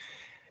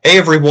Hey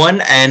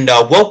everyone, and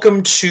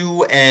welcome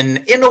to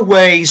an, in a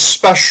way,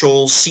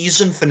 special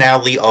season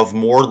finale of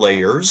More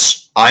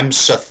Layers. I'm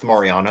Seth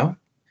Mariano.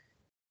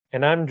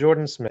 And I'm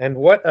Jordan Smith. And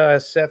what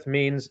Seth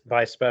means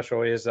by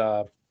special is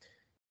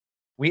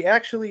we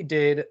actually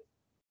did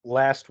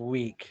last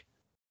week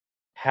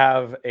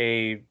have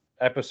a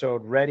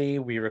episode ready.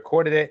 We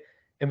recorded it,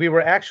 and we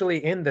were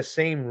actually in the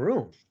same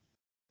room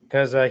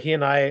because he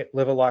and I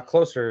live a lot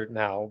closer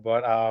now.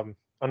 But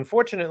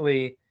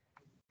unfortunately,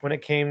 when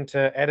it came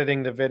to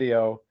editing the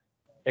video,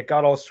 it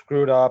got all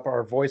screwed up.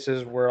 Our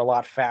voices were a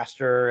lot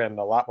faster and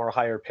a lot more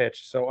higher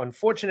pitched. So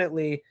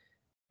unfortunately,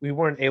 we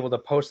weren't able to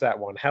post that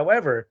one.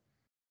 However,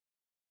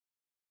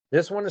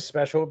 this one is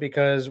special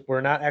because we're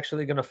not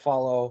actually going to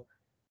follow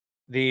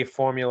the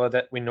formula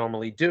that we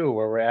normally do,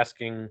 where we're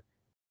asking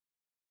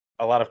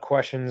a lot of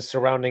questions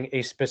surrounding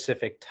a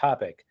specific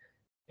topic.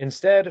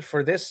 Instead,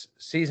 for this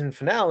season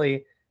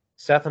finale,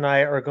 Seth and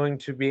I are going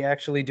to be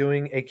actually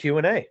doing a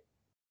Q&A.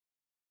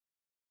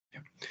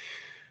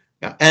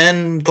 Yeah,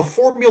 and the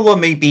formula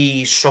may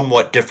be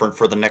somewhat different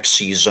for the next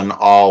season.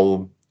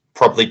 I'll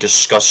probably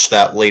discuss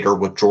that later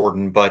with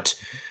Jordan, but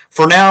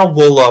for now,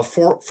 we'll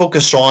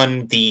focus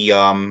on the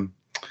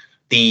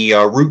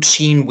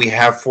routine we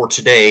have for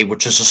today,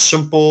 which is a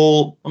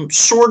simple,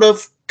 sort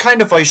of,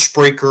 kind of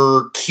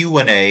icebreaker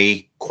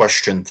Q&A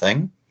question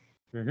thing.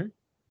 Mm-hmm.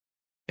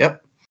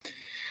 Yep.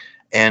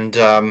 And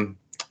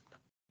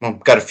well,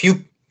 got a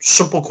few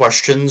simple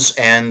questions,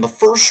 and the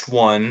first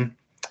one,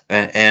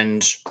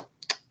 and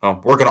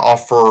we're going to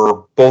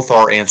offer both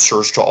our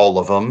answers to all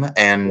of them.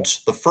 And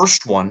the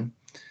first one: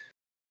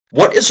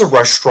 what is a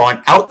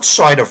restaurant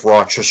outside of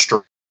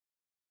Rochester?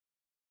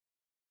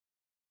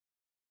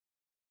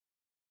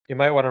 You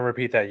might want to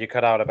repeat that. You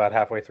cut out about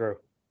halfway through.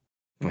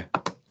 All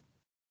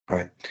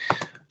right.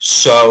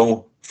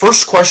 So,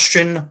 first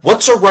question: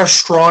 what's a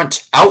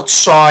restaurant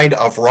outside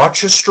of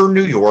Rochester,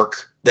 New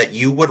York, that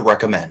you would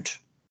recommend?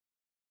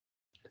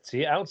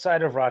 See,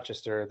 outside of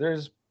Rochester,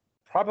 there's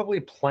probably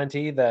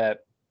plenty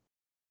that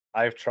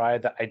I've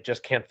tried that I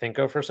just can't think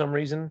of for some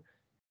reason.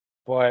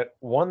 But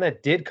one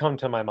that did come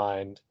to my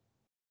mind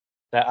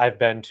that I've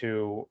been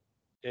to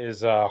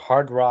is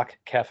Hard Rock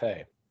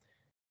Cafe.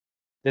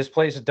 This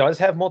place does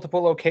have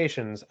multiple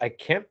locations. I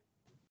can't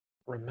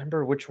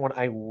remember which one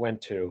I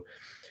went to,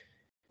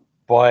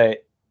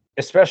 but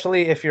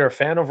especially if you're a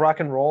fan of rock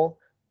and roll,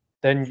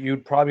 then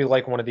you'd probably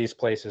like one of these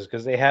places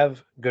because they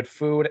have good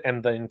food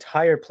and the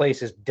entire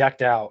place is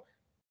decked out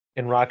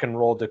in rock and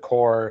roll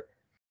decor.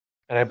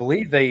 And I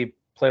believe they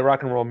play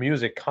rock and roll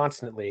music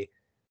constantly.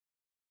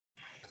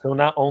 So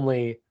not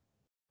only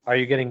are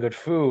you getting good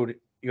food,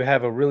 you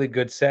have a really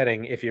good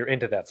setting if you're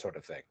into that sort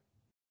of thing.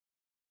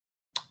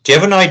 Do you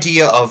have an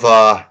idea of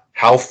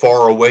how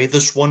far away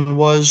this one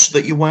was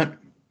that you went?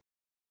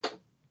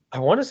 I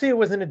want to say it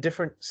was in a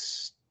different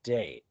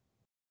state.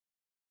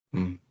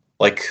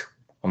 Like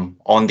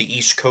on the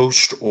East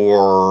Coast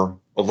or a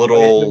But it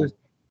little was it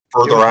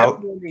further was out?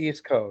 definitely on the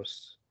East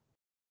Coast.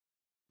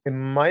 It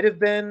might have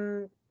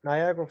been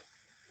Niagara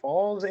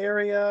Falls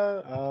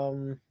area,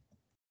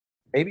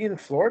 maybe in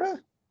Florida.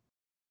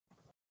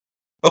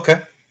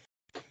 Okay.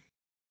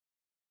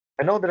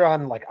 I know they're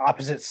on like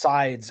opposite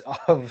sides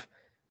of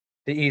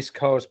the East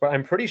Coast, but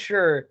I'm pretty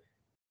sure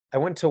I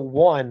went to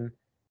one,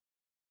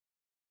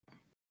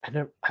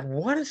 and I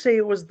want to say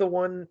it was the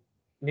one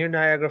near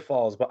Niagara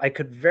Falls, but I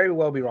could very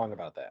well be wrong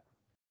about that.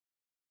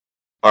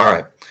 All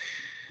right.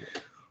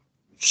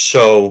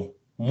 So,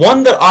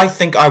 one that I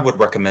think I would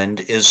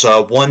recommend is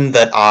one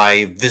that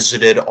I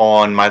visited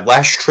on my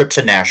last trip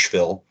to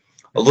Nashville.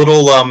 A Mhm.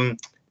 little,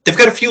 they've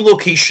got a few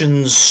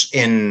locations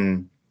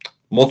in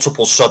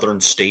multiple southern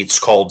states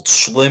called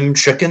Slim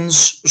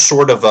Chickens,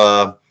 sort of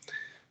a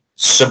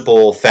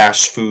simple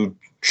fast food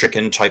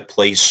chicken type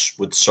place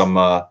with some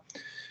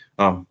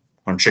um,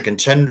 on chicken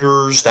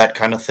tenders, that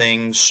kind of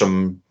thing,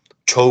 some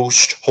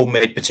toast,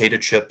 homemade potato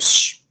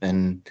chips,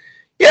 and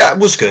yeah, it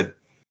was good.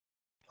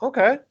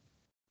 Okay.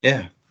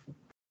 Yeah,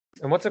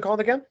 And what's it called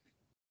again?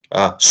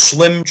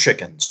 Slim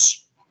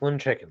Chickens. Slim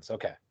Chickens.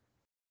 Okay.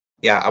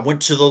 Yeah, I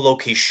went to the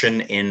location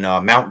in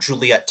Mount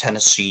Juliet,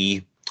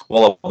 Tennessee,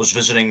 while I was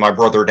visiting my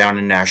brother down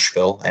in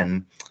Nashville,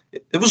 and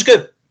it was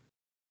good.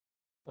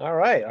 All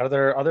right. Are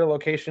there other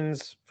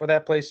locations for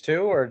that place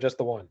too, or just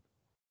the one?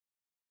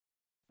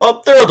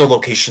 There are other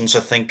locations. I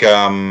think,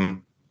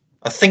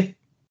 I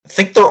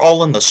think they're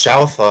all in the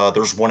South.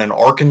 There's one in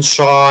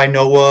Arkansas I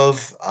know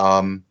of.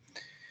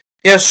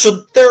 Yeah,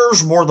 so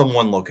there's more than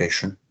one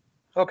location.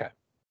 Okay.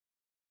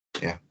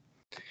 Yeah,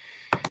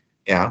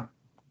 yeah.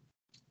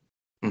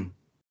 Hmm.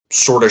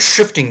 Sort of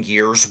shifting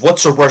gears.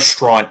 What's a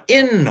restaurant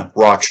in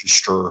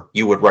Rochester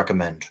you would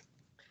recommend?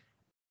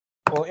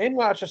 Well, in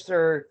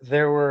Rochester,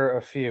 there were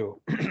a few.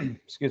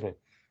 Excuse me.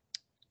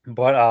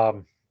 But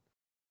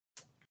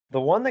the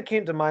one that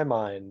came to my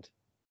mind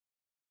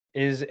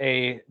is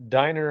a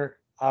diner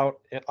out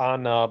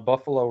on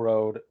Buffalo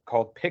Road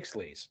called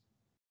Pixley's.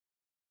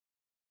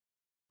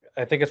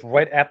 I think it's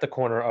right at the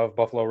corner of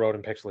Buffalo Road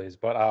and Pixley's,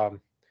 but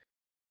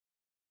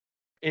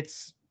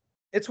it's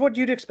it's what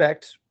you'd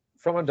expect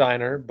from a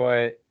diner,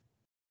 but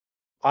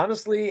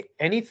honestly,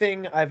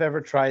 anything I've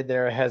ever tried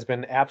there has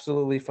been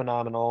absolutely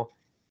phenomenal.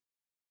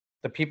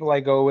 The people I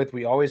go with,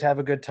 we always have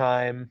a good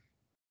time.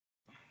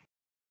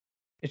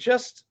 It's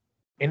just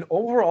an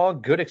overall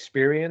good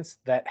experience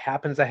that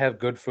happens to have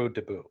good food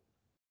to boot.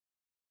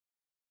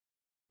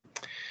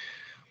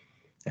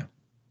 Yeah.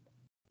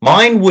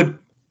 Mine would,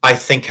 I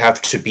think,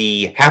 have to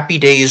be Happy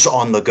Days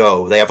on the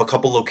Go. They have a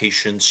couple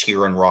locations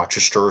here in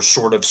Rochester,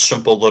 sort of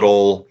simple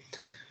little,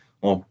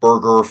 well,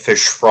 burger,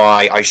 fish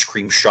fry, ice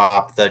cream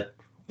shop that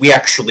we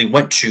actually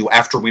went to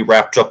after we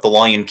wrapped up The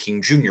Lion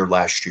King Jr.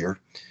 last year.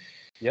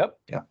 Yep.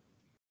 Yeah.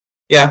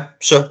 Yeah,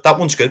 so that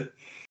one's good.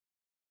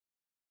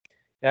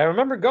 Yeah, I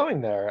remember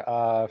going there.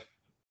 I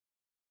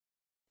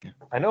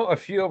know a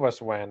few of us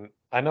went.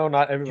 I know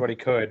not everybody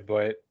could,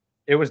 but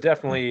it was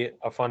definitely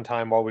a fun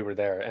time while we were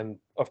there. And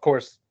of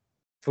course,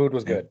 food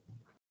was good.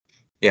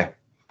 Yeah.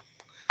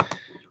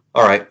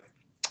 All right.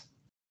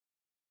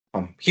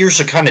 Here's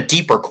a kind of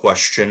deeper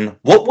question.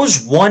 What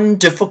was one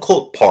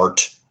difficult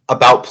part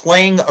about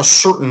playing a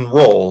certain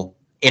role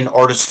in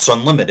Artists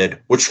Unlimited,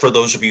 which for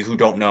those of you who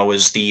don't know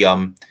is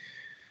the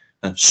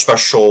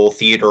special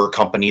theater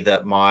company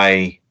that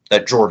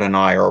Jordan and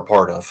I are a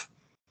part of?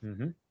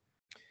 Mm-hmm.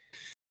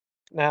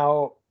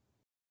 Now,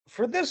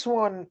 for this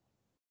one,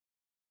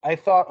 I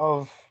thought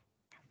of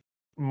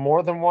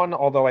more than one,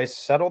 although I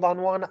settled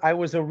on one. I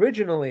was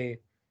originally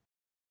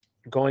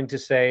going to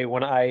say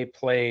when I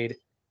played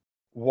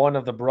one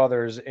of the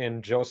brothers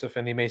in Joseph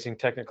and the Amazing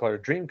Technicolor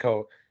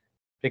Dreamcoat,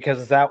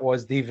 because that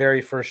was the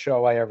very first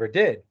show I ever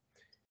did.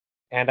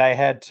 And I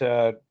had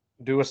to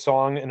do a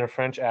song in a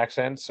French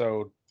accent,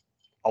 so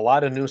a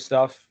lot of new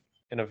stuff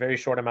in a very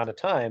short amount of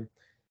time.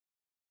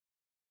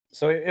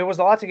 So it was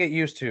a lot to get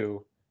used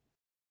to.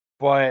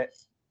 But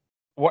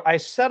what I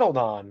settled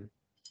on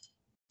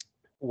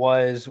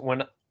was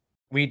when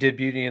we did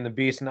Beauty and the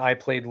Beast and I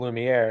played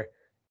Lumiere.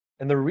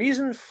 And the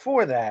reason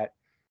for that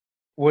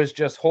was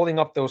just holding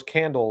up those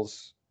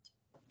candles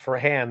for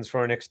hands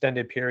for an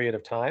extended period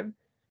of time.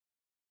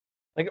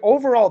 Like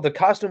overall, the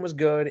costume was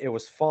good. It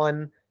was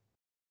fun.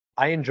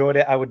 I enjoyed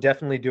it. I would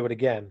definitely do it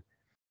again.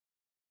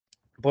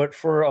 But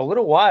for a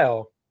little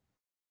while,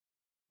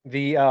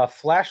 the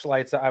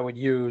flashlights that I would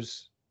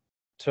use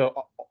to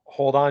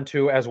hold on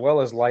to as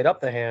well as light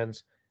up the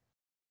hands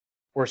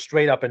were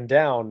straight up and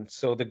down.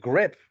 So the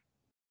grip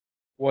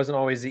wasn't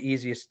always the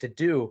easiest to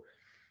do.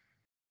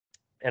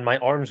 And my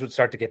arms would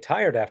start to get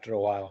tired after a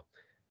while.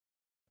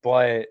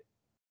 But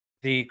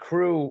the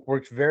crew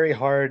worked very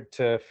hard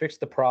to fix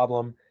the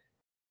problem.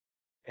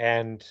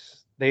 And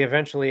they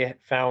eventually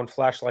found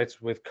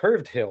flashlights with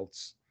curved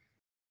hilts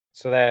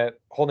so that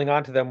holding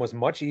on to them was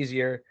much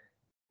easier.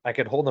 I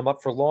could hold them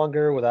up for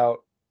longer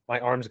without my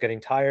arms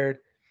getting tired.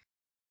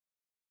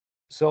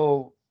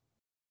 So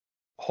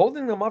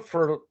holding them up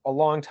for a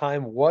long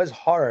time was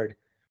hard,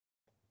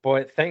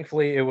 but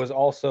thankfully it was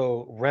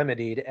also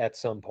remedied at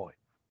some point.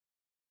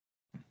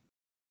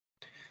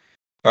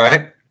 All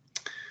right.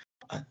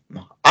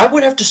 I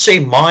would have to say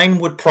mine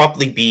would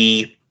probably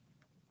be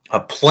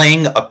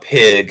playing a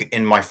pig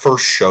in my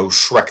first show,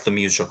 Shrek the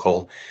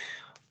Musical.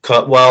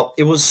 Well,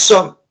 it was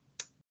some.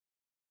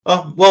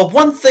 Well,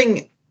 one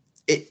thing,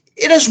 it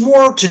has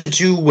more to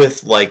do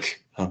with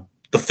like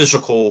the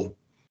physical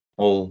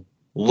well,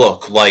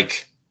 look.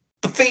 Like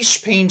the face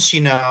paints,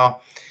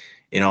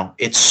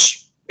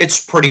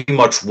 it's pretty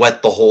much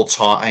wet the whole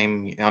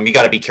time. You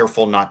got to be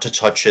careful not to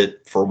touch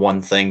it for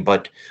one thing,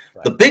 but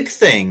Right. the big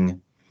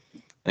thing,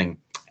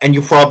 and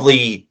you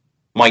probably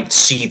might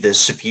see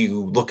this if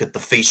you look at the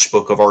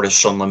Facebook of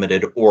Artists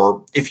Unlimited,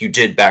 or if you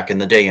did back in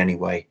the day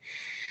anyway.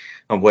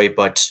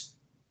 But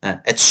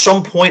at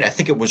some point, I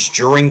think it was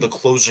during the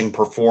closing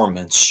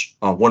performance,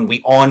 when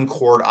we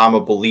encored "I'm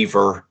a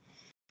Believer,"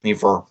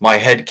 my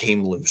head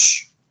came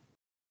loose.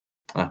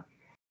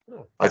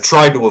 I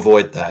tried to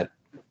avoid that.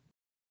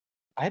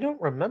 I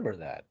don't remember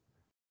that.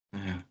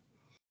 Yeah.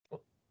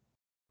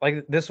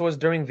 Like this was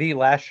during the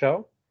last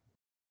show?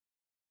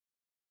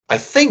 I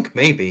think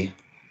maybe.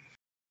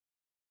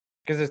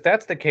 Because if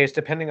that's the case,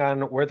 depending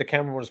on where the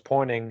camera was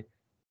pointing,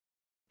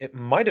 it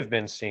might have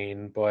been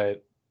seen,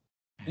 but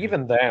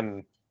even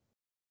then,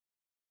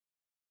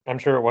 I'm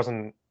sure it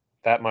wasn't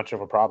that much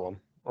of a problem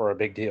or a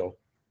big deal.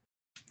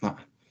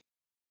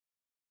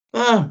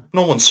 No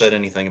one said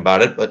anything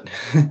about it, but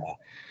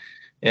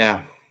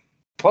yeah.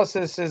 Plus,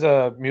 this is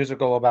a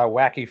musical about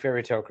wacky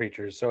fairy tale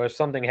creatures, so if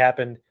something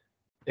happened,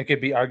 it could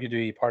be argued to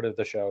be part of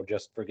the show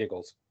just for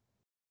giggles.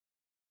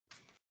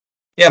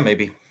 Yeah,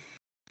 maybe.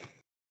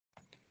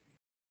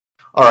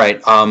 All right.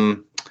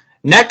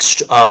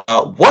 Next,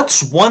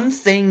 what's one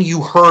thing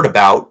you heard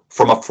about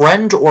from a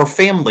friend or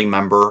family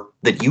member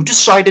that you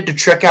decided to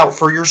check out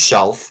for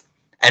yourself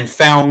and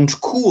found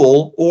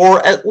cool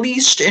or at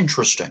least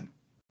interesting?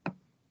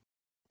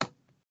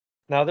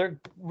 Now, there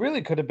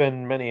really could have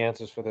been many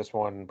answers for this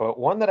one, but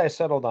one that I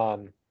settled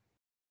on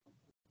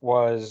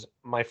was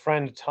my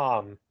friend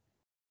Tom.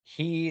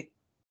 He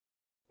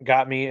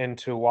got me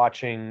into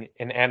watching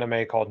an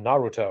anime called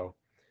Naruto.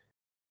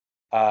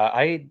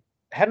 I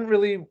hadn't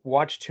really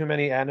watched too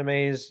many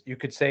animes. You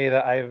could say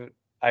that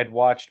I'd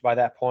watched by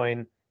that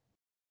point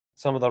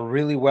some of the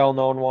really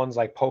well-known ones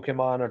like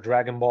Pokemon or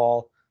Dragon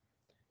Ball,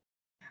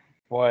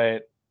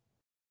 but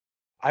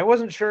I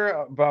wasn't sure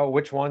about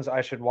which ones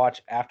I should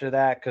watch after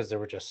that because there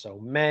were just so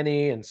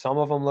many, and some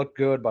of them looked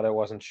good, but I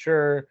wasn't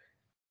sure.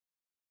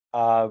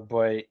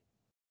 But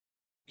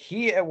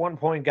he at one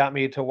point got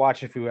me to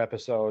watch a few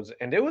episodes,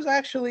 and it was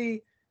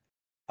actually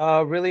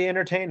really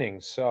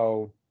entertaining.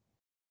 So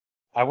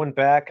I went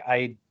back.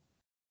 I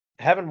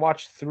haven't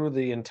watched through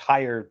the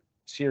entire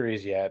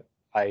series yet.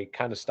 I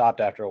kind of stopped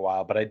after a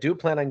while, but I do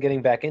plan on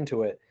getting back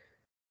into it.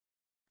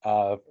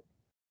 Uh,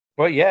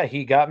 but yeah,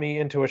 he got me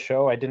into a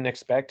show I didn't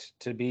expect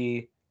to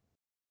be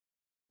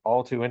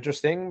all too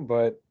interesting,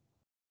 but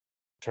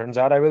turns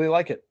out I really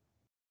like it.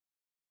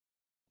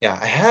 Yeah,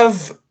 I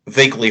have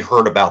vaguely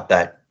heard about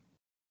that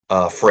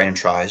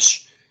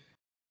franchise.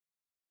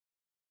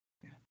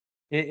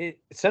 It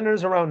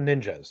centers around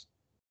ninjas.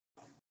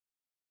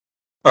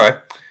 All right,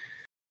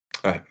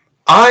 all right.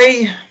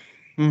 I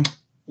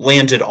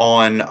landed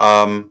on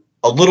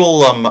a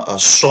little a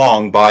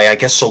song by, I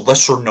guess, a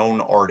lesser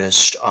known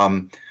artist.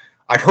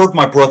 I'd heard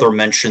my brother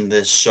mention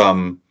this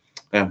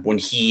when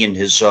he and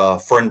his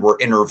friend were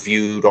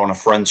interviewed on a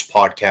friend's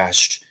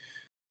podcast.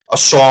 A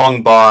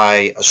song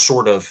by a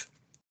sort of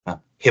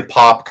hip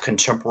hop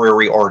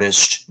contemporary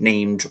artist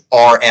named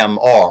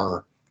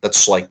RMR.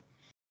 That's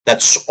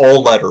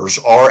all letters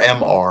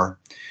RMR,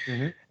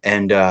 Mm-hmm.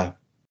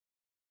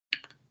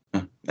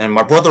 and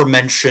my brother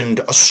mentioned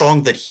a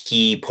song that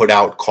he put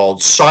out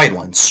called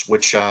Silence,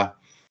 which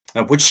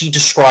he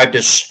described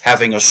as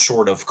having a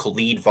sort of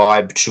Khalid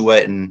vibe to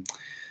it. And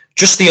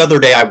just the other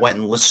day, I went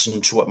and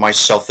listened to it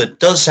myself. It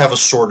does have a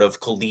sort of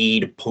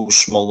Khalid,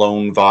 Post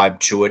Malone vibe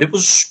to it. It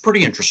was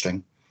pretty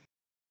interesting.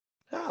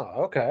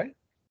 Oh, okay.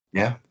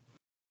 Yeah,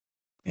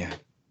 yeah,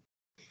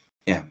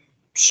 yeah.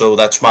 So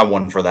that's my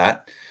one for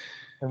that.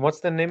 And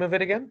what's the name of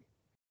it again?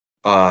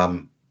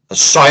 Um,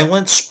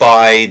 Silence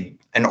by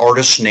an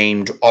artist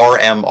named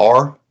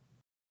RMR.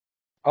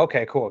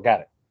 Okay, cool.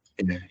 Got it.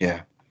 Yeah,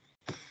 yeah.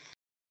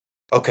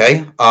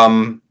 Okay.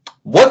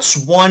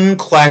 What's one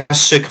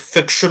classic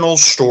fictional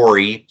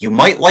story you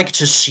might like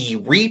to see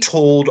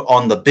retold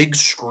on the big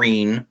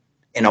screen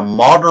in a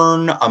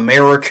modern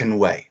American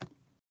way?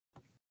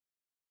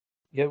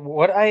 Yeah,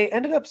 what I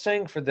ended up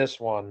saying for this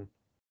one,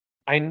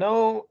 I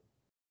know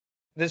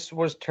this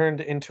was turned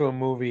into a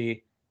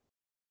movie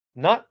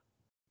not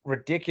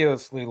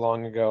ridiculously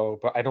long ago,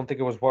 but I don't think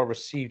it was well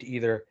received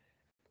either.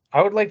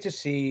 I would like to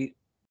see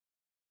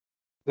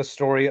the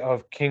story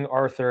of King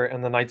Arthur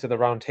and the Knights of the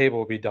Round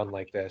Table be done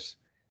like this.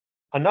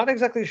 I'm not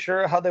exactly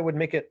sure how they would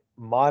make it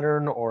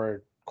modern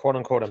or quote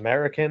unquote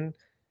American,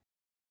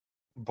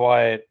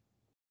 but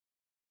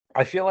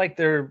I feel like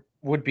there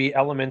would be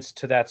elements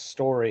to that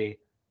story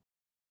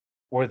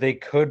where they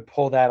could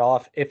pull that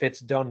off if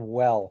it's done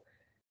well.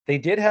 They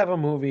did have a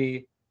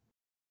movie,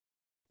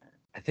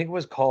 I think it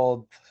was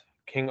called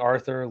King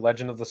Arthur,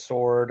 Legend of the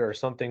Sword, or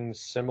something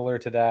similar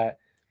to that.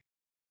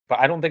 But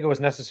I don't think it was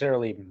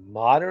necessarily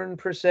modern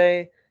per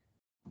se,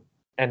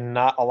 and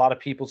not a lot of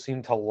people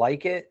seem to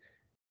like it.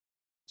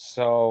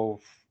 So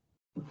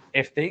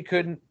if they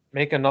could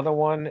make another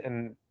one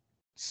and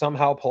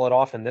somehow pull it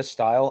off in this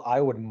style, I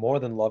would more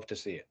than love to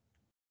see it.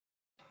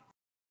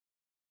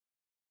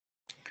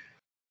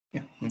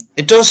 Yeah.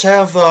 It does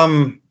have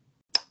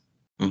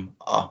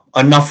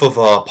enough of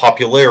a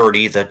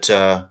popularity that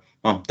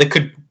well, they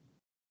could,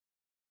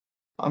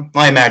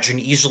 I imagine,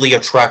 easily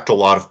attract a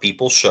lot of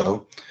people.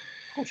 So,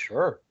 Oh,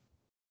 sure.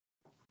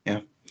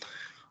 yeah.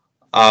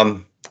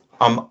 Um,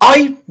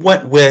 I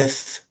went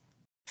with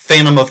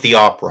Phantom of the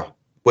Opera,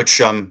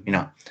 which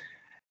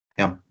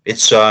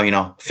it's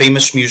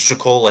famous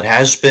musical. It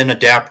has been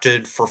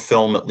adapted for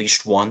film at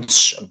least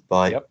once,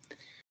 but Yep.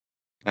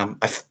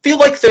 I feel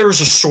like there's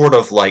a sort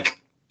of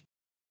like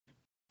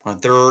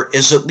there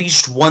is at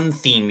least one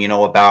theme,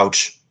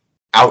 about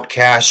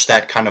outcasts,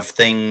 that kind of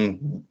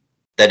thing,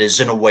 that is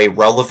in a way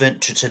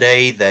relevant to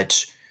today.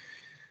 That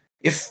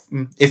if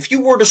if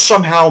you were to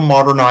somehow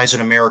modernize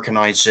and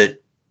Americanize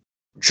it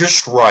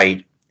just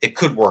right, it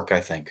could work.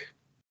 I think.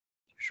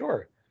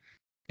 Sure.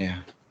 Yeah.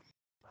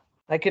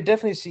 I could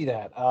definitely see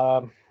that.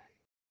 I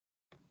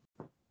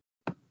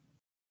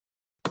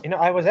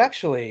was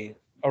actually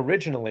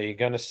originally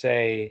going to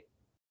say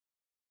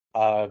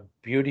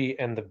Beauty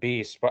and the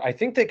Beast, but I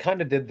think they kind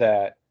of did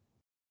that.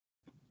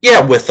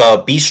 Yeah, with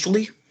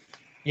Beastly.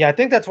 Yeah, I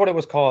think that's what it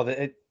was called.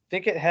 I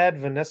think it had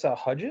Vanessa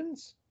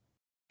Hudgens.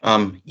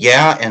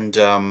 Yeah, and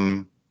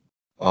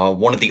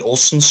one of the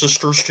Olsen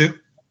sisters too.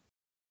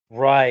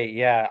 Right,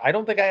 yeah. I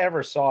don't think I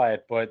ever saw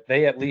it, but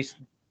they at least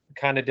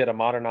kind of did a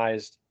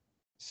modernized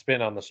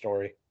spin on the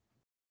story.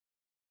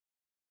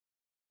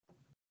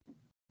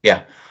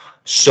 Yeah.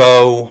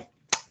 So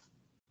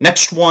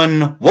next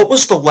one, what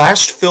was the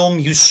last film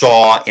you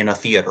saw in a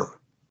theater?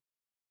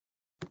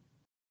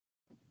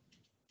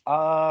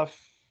 Uh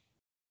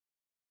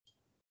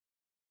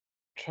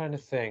Trying to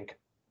think.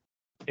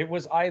 It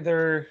was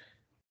either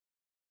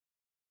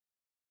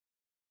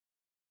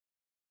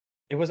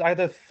It was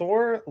either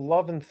Thor: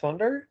 Love and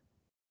Thunder,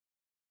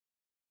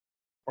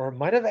 or it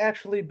might have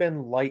actually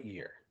been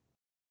Lightyear.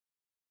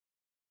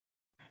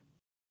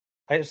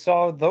 I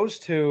saw those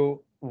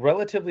two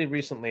relatively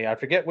recently. I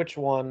forget which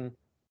one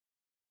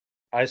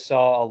I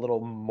saw a little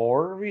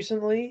more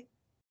recently,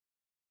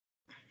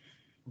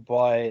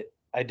 but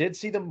I did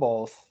see them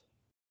both.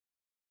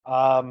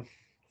 Um,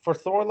 for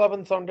Thor: Love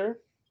and Thunder,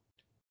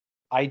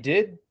 I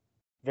did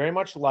very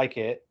much like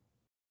it.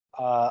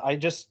 I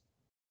just,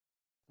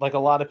 like a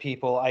lot of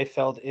people, I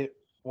felt it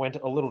went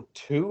a little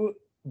too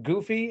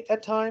goofy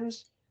at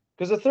times.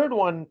 Because the third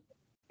one,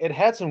 it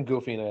had some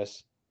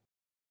goofiness,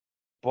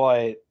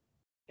 but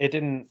it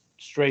didn't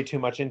stray too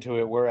much into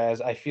it.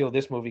 Whereas I feel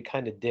this movie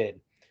kind of did.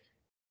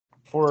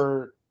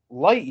 For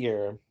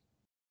Lightyear,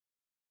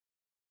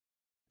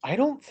 I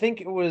don't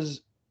think it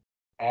was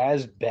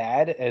as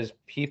bad as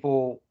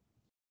people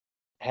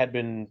had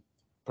been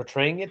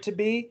portraying it to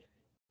be.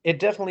 It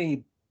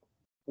definitely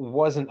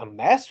wasn't a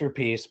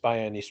masterpiece by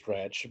any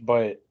stretch,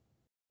 but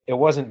it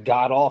wasn't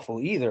god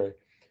awful either.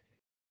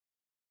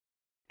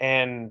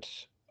 And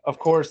of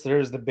course,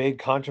 there's the big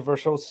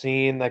controversial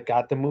scene that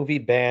got the movie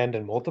banned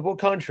in multiple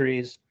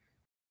countries.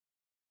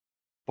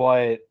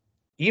 But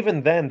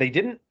even then, they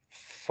didn't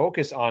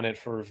focus on it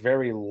for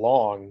very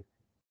long,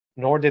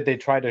 nor did they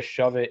try to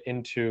shove it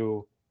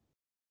into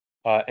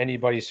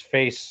anybody's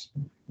face.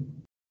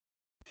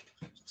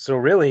 So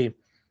really,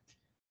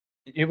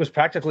 it was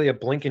practically a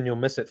blink and you'll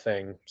miss it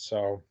thing.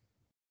 So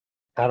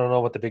I don't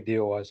know what the big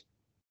deal was.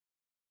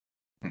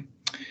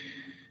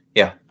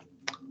 Yeah.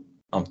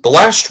 The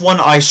last one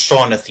I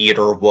saw in a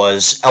theater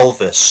was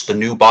Elvis, the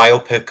new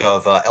biopic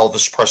of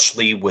Elvis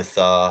Presley with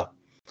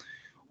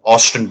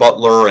Austin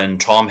Butler and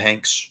Tom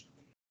Hanks.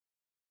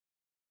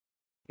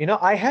 You know,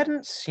 I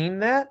hadn't seen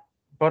that,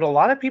 but a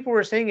lot of people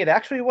were saying it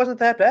actually wasn't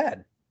that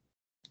bad.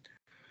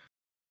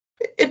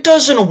 It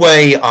does, in a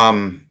way,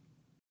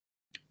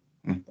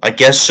 I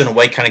guess, in a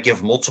way, kind of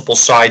give multiple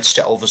sides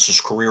to Elvis's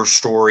career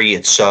story.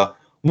 It's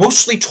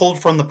mostly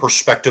told from the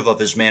perspective of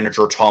his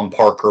manager, Tom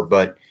Parker,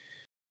 but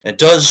it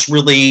does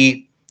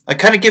really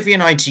kind of give you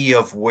an idea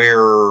of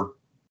where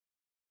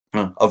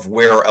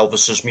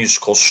Elvis's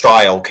musical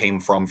style came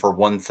from, for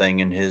one thing,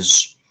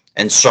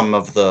 and some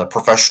of the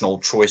professional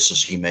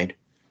choices he made.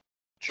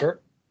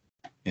 Sure.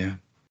 Yeah.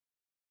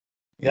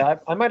 Yeah,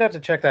 I might have to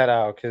check that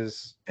out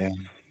because Yeah.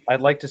 I'd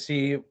like to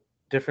see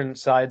different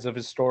sides of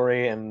his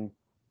story. And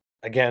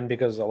again,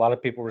 because a lot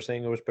of people were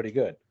saying it was pretty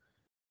good.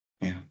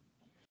 Yeah.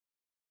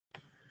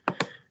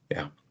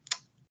 Yeah.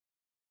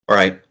 All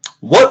right.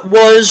 What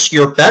was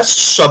your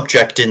best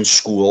subject in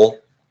school,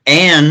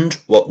 and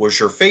what was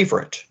your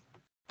favorite?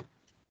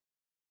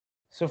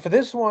 So for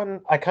this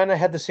one, I kind of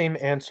had the same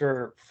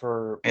answer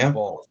for Yeah.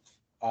 both.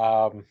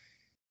 What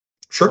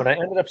Sure. I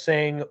ended up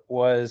saying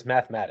was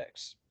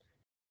mathematics.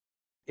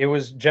 It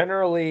was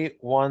generally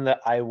one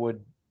that I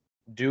would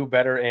do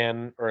better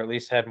in, or at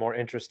least had more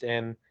interest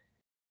in.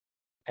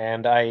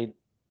 And I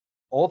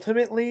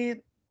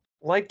ultimately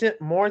liked it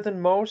more than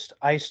most.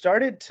 I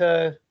started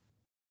to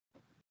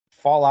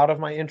fall out of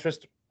my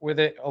interest with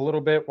it a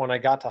little bit when I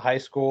got to high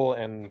school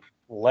and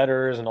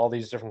letters and all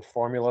these different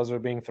formulas were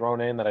being thrown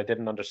in that I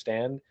didn't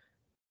understand.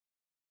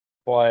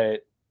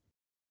 But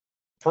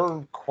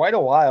for quite a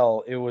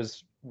while, it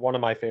was one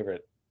of my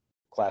favorite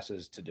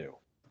classes to do.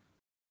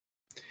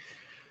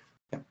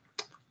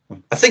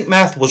 I think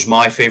math was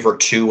my favorite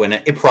too, and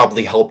it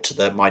probably helped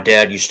that my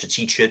dad used to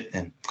teach it,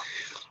 and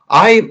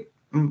I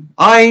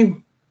I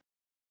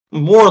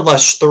more or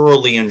less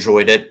thoroughly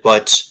enjoyed it.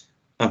 But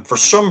for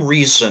some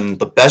reason,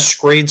 the best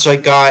grades I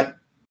got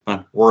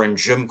were in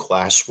gym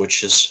class,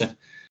 which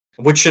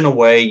in a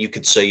way you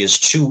could say is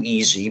too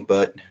easy,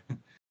 but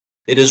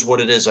it is what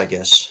it is, I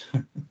guess.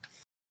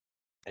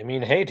 I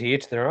mean, hey, to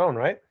each their own,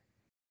 right?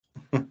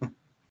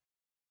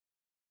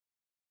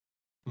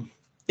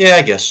 Yeah,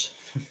 I guess.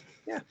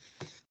 Yeah.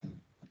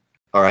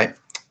 All right.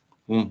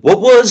 What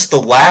was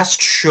the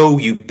last show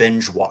you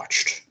binge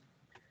watched?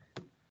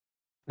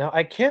 Now,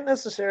 I can't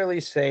necessarily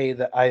say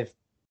that I've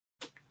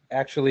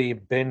actually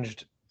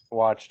binged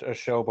watched a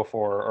show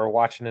before or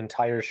watched an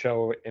entire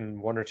show in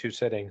one or two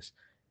sittings,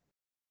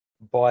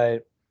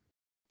 but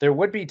there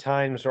would be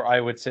times where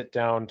I would sit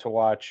down to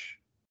watch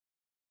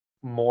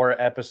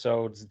more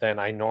episodes than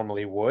I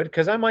normally would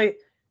because I might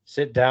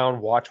sit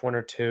down, watch one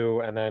or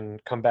two, and then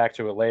come back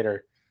to it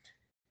later.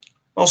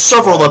 Well,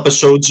 several But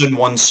episodes in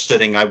one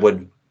sitting, I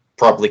would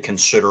probably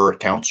consider it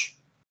counts.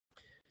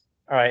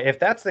 all right, if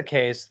that's the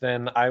case,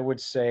 then I would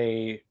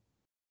say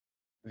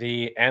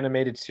the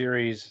animated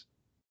series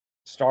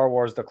Star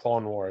Wars: The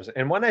Clone Wars.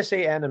 And when I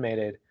say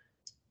animated,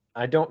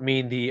 I don't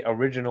mean the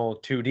original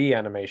 2D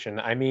animation.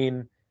 I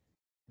mean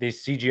the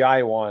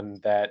CGI one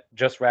that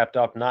just wrapped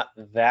up not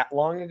that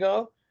long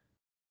ago.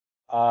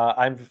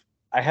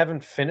 I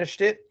haven't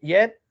finished it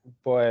yet,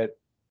 but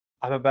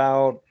I'm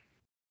about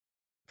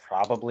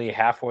probably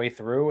halfway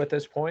through at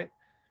this point.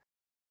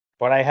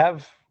 But I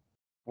have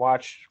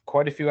watched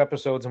quite a few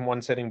episodes in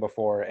one sitting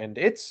before, and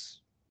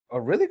it's a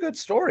really good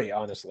story,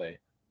 honestly.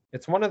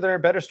 It's one of their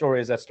better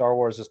stories that Star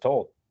Wars has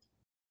told.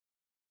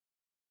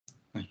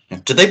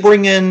 Did they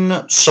bring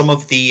in some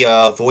of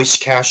the voice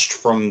cast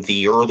from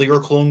the earlier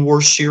Clone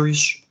Wars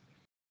series?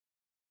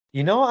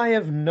 I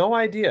have no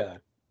idea.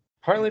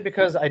 Partly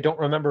because I don't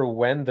remember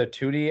when the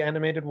 2D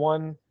animated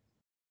one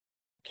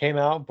came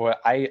out, but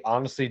I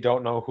honestly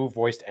don't know who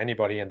voiced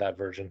anybody in that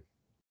version.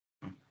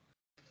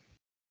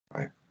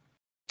 All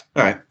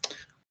right.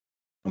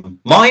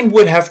 Mine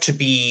would have to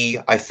be,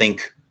 I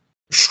think,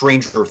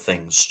 Stranger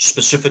Things,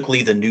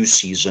 specifically the new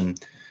season.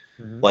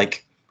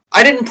 Like,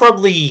 I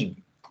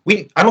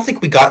don't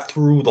think we got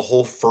through the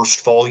whole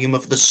first volume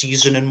of the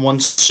season in one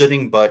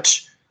sitting, but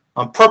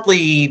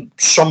probably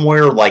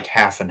somewhere like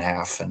half and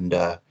half. And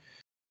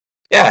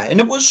and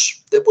it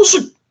was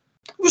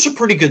a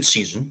pretty good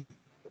season.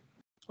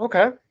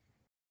 Okay.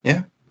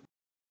 Yeah.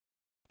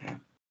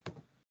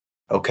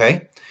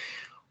 Okay.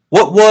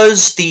 What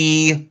was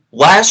the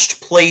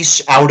last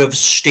place out of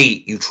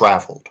state you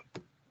traveled?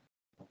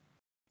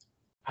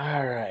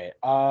 All right.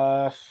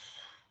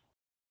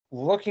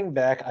 Looking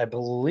back, I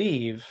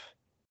believe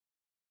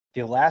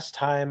the last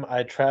time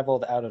I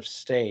traveled out of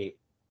state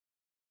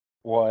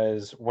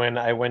was when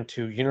I went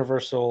to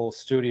Universal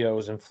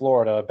Studios in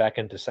Florida back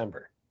in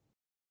December.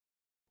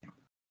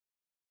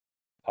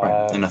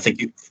 Right. And I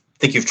think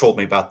you've told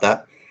me about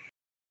that.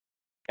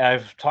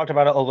 I've talked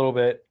about it a little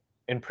bit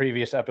in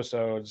previous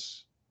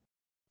episodes,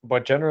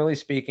 but generally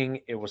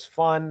speaking, it was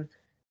fun.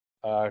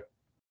 About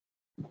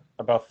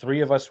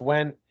 3 of us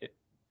went.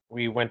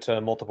 We went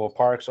to multiple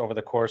parks over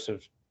the course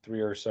of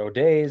 3 or so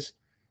days.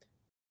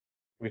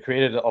 We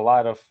created a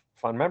lot of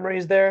fun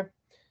memories there.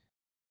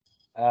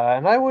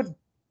 And I would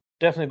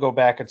definitely go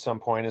back at some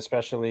point,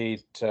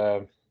 especially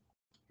to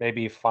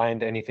maybe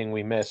find anything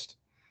we missed.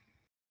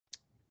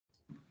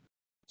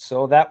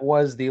 So that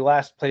was the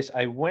last place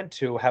I went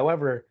to.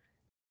 However,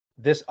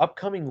 this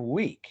upcoming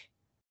week,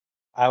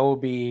 I will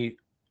be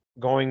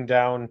going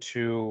down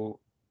to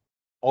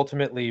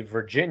ultimately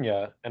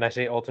Virginia. And I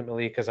say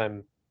ultimately because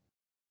I'm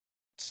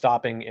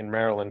stopping in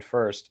Maryland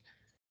first.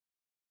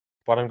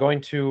 But I'm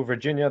going to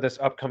Virginia this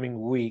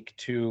upcoming week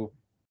to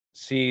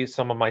see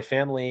some of my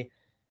family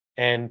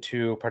and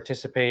to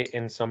participate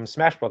in some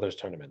Smash Brothers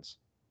tournaments.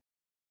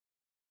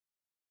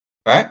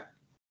 All right.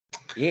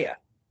 Yeah.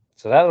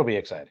 So that'll be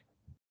exciting.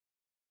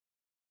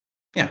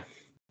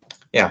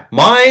 Yeah.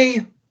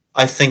 My,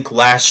 I think,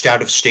 last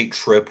out-of-state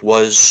trip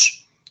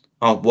was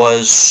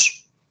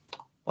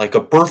like a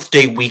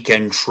birthday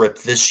weekend trip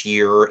this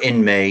year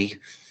in May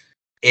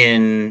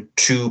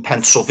into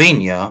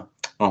Pennsylvania,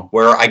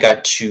 where I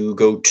got to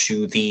go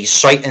to the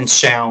Sight and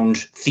Sound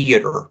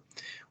Theater,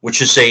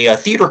 which is a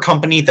theater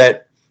company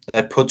that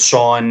puts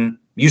on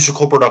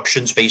musical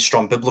productions based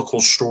on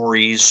biblical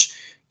stories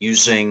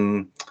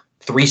using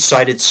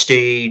 3-sided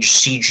stage,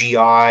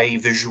 CGI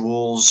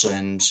visuals,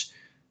 and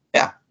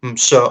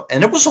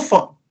and it was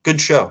a good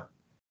show.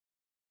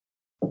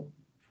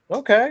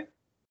 Okay.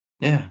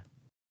 Yeah.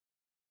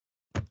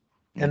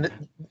 And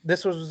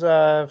this was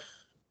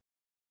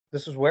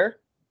where?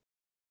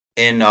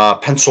 In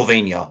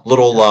Pennsylvania,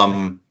 little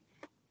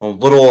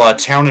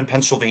town in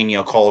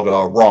Pennsylvania called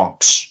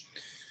Ronks.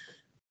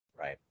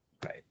 Right.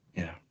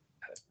 Yeah.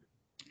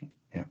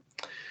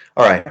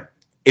 All right.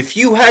 If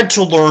you had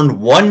to learn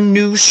one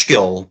new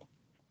skill,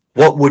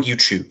 what would you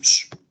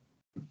choose?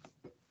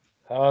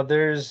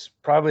 There's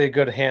probably a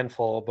good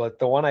handful, but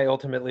the one I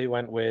ultimately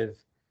went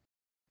with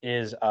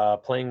is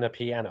playing the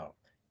piano.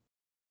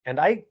 And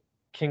I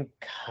can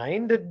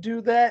kind of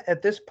do that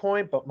at this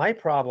point, but my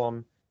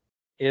problem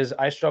is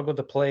I struggle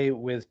to play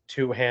with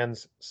 2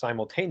 hands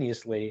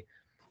simultaneously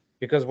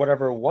because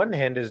whatever one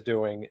hand is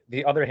doing,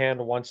 the other hand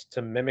wants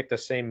to mimic the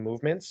same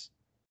movements.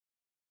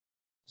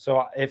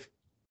 So if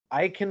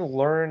I can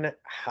learn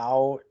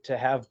how to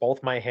have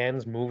both my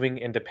hands moving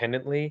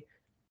independently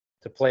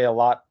to play a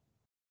lot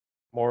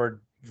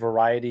more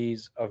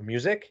varieties of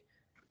music,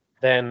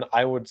 then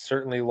I would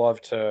certainly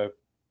love to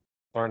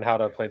learn how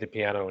to play the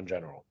piano in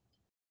general.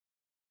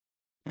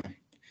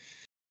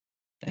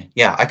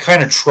 Yeah, I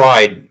kind of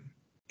tried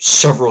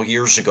several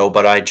years ago,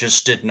 but I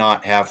just did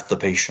not have the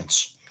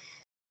patience.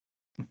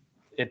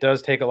 It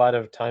does take a lot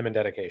of time and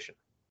dedication.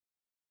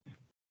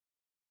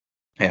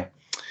 Yeah.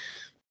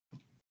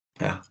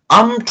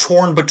 I'm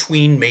torn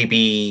between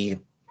maybe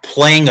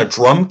playing a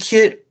drum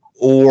kit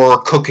or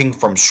cooking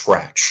from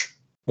scratch.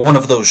 One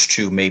of those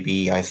two,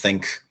 maybe, I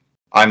think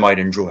I might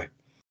enjoy.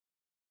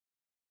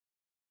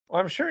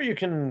 Well, I'm sure you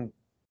can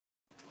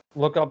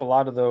look up a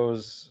lot of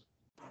tutorials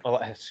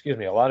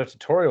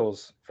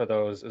for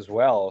those as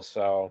well.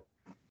 So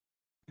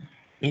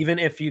even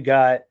if you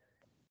got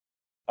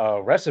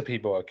a recipe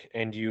book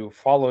and you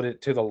followed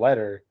it to the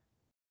letter,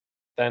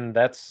 then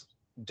that's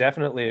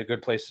definitely a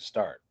good place to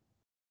start.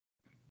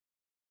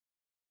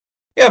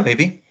 Yeah,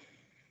 maybe.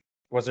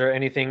 Was there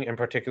anything in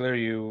particular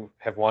you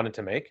have wanted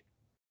to make?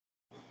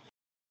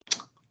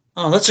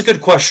 Oh, that's a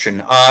good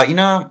question. I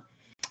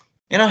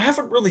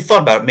haven't really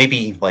thought about it.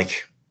 Maybe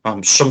like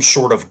some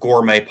sort of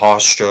gourmet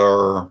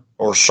pasta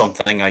or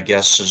something, I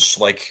guess, is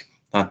like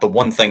the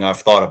one thing I've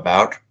thought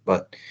about.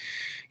 But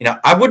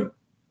I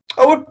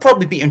I would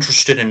probably be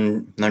interested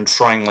in then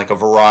trying like a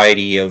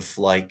variety of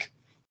like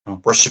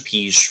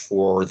recipes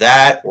for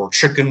that, or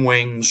chicken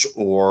wings,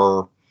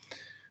 or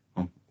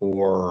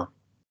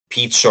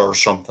pizza or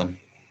something.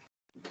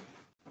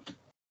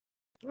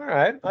 All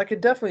right, I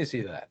could definitely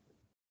see that.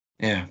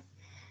 Yeah.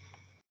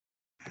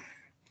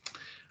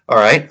 All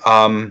right.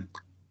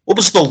 What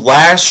was the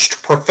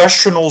last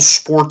professional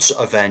sports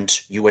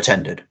event you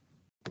attended?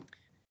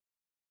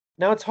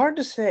 Now it's hard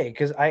to say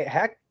because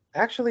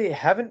actually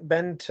haven't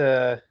been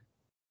to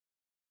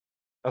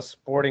a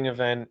sporting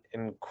event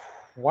in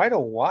quite a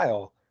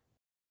while.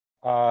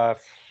 Uh,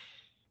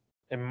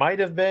 it might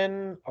have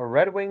been a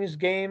Red Wings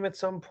game at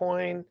some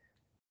point.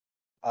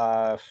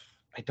 Uh,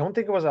 I don't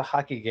think it was a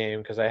hockey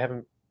game because I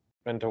haven't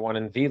been to one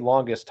in the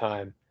longest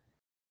time.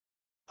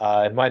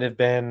 It might have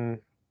been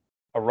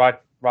a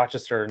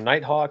Rochester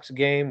Nighthawks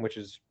game, which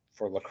is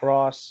for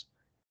lacrosse.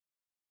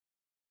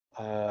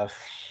 Uh,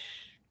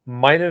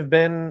 might have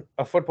been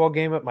a football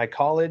game at my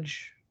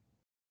college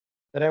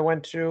that I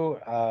went to.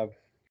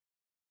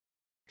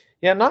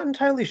 Yeah, not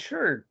entirely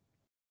sure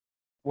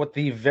what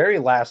the very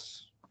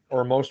last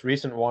or most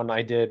recent one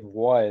I did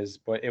was,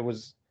 but it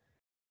was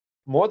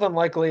more than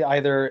likely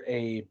either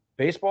a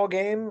baseball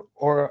game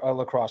or a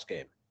lacrosse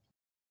game.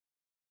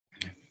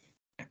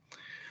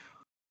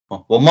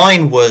 Well,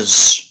 mine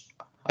was,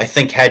 I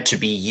think, had to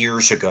be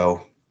years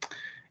ago.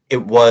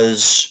 It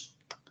was,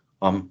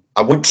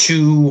 I went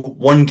to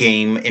one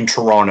game in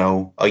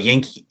Toronto, a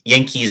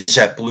Yankees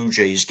at Blue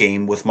Jays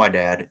game with my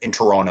dad in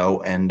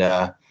Toronto, and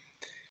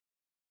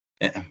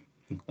yeah,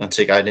 I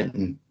think I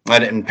didn't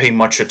pay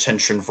much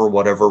attention for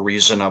whatever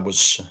reason. I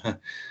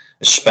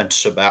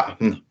spent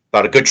about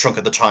a good chunk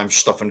of the time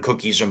stuffing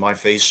cookies in my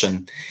face,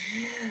 and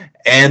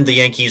the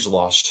Yankees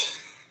lost.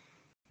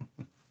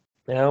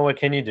 Now, what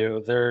can you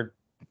do?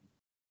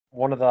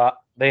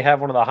 They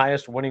have one of the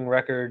highest winning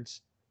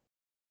records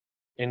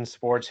in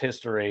sports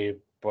history,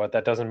 but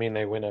that doesn't mean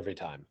they win every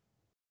time.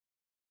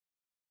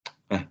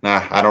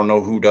 Nah, I don't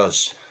know who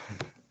does.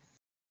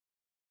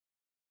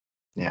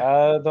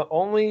 Yeah. The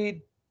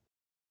only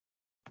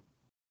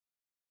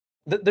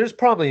there's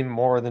probably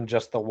more than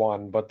just the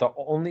one, but the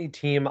only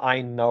team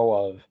I know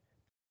of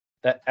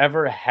that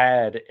ever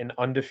had an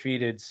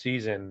undefeated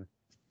season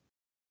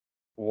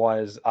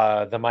was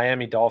the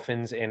Miami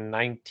Dolphins in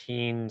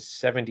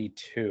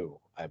 1972,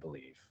 I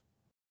believe.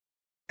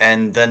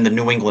 And then the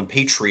New England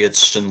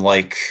Patriots in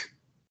like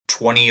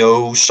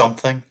 20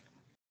 something.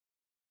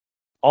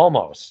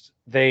 Almost.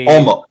 They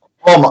Almost.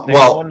 Almost. they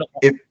Well, won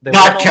if they won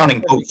not almost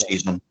counting everything.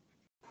 postseason.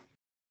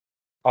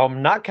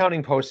 Not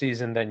counting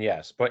postseason, then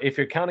yes. But if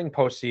you're counting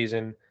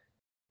postseason,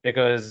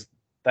 because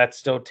that's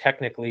still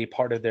technically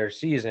part of their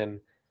season,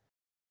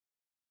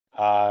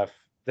 uh,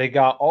 they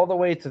got all the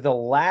way to the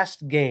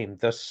last game,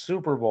 the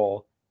Super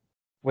Bowl,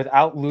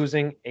 without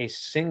losing a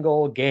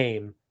single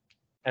game,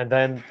 and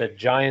then the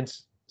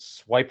Giants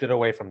swiped it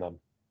away from them.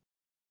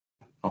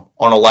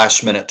 On a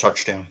last minute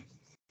touchdown.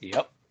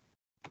 Yep.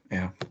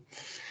 Yeah.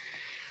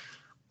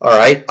 All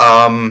right.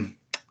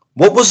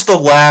 What was the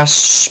last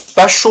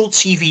special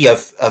TV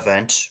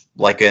event,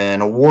 like an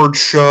award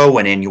show,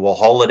 an annual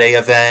holiday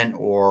event,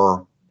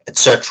 or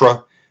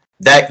etc.,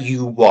 that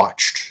you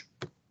watched?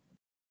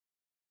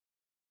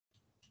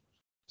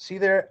 See,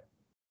 there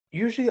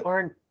usually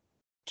aren't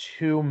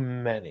too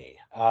many.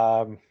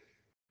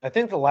 I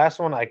think the last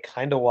one I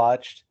kind of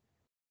watched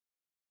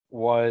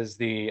was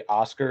the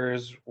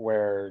Oscars,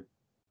 where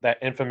that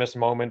infamous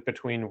moment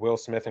between Will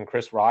Smith and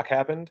Chris Rock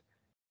happened.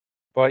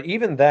 But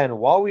even then,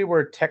 while we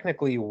were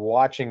technically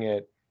watching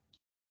it,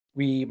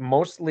 we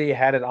mostly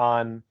had it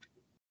on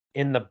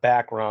in the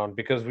background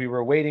because we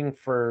were waiting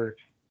for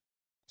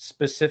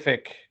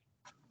specific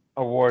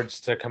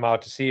awards to come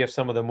out to see if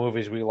some of the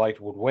movies we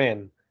liked would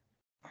win.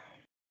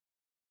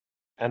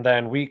 And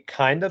then we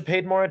kind of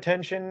paid more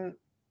attention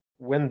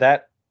when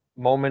that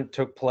moment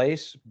took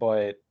place,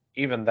 but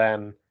even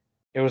then,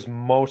 it was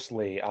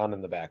mostly on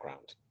in the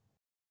background.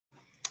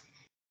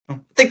 I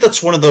think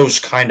that's one of those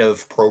kind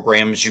of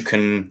programs you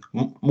can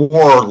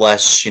more or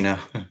less, uh,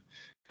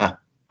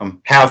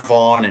 have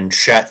on and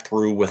chat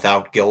through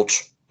without guilt,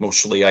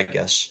 mostly, I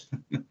guess.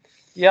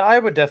 Yeah, I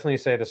would definitely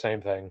say the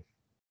same thing.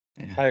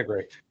 Yeah. I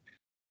agree.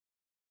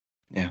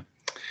 Yeah.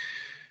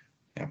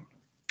 Yeah.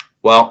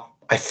 Well,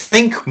 I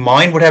think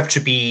mine would have to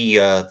be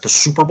the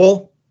Super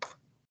Bowl.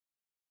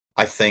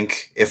 I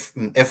think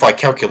if I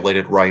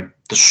calculated right,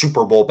 the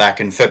Super Bowl back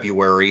in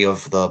February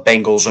of the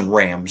Bengals and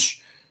Rams.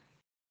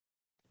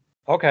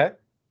 Okay.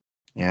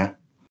 Yeah.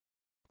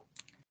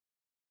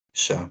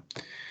 So,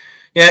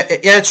 yeah,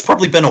 it's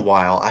probably been a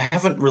while. I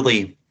haven't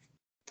really.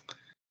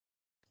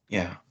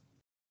 Yeah.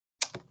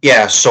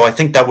 Yeah, so I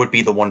think that would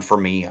be the one for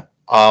me.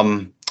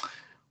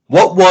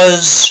 What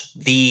was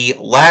the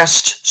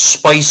last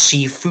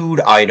spicy food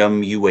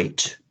item you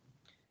ate?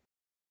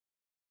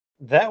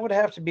 That would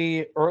have to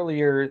be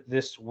earlier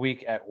this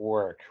week at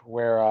work,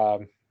 where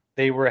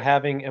they were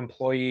having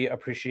employee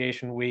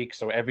appreciation week.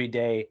 So every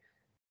day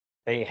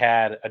they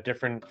had a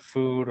different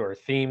food or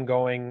theme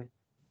going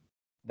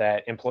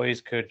that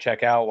employees could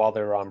check out while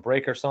they were on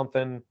break or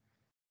something.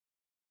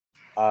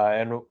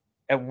 And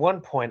at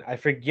one point, I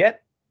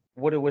forget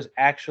what it was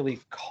actually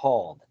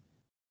called,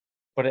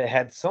 but it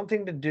had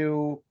something to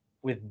do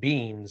with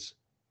beans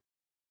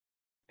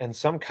and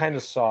some kind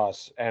of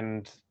sauce.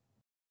 And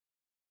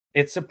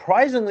it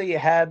surprisingly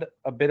had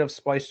a bit of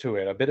spice to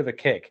it, a bit of a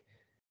kick.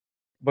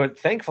 But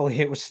thankfully,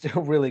 it was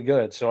still really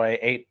good. So I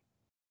ate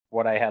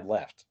what I had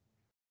left.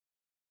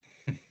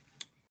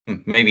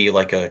 Maybe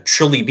like a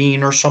chili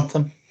bean or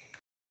something.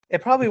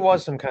 It probably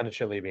was some kind of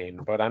chili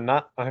bean, but I'm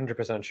not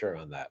 100% sure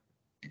on that.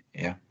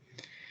 Yeah.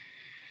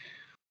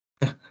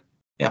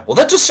 Yeah. Well,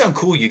 that does sound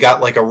cool. You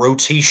got like a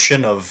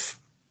rotation of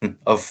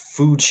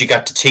foods you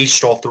got to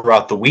taste all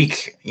throughout the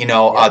week.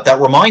 Yeah. That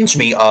reminds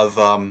me of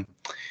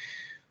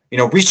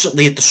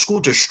recently at the school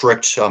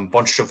district, a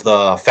bunch of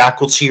the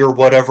faculty or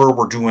whatever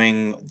were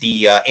doing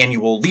the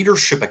annual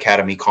Leadership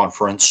Academy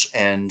conference,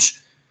 and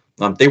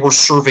they were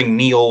serving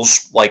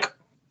meals like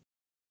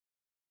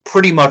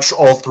pretty much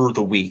all through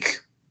the week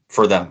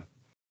for them.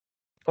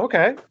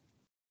 Okay.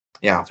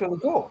 Yeah. That's really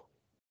cool.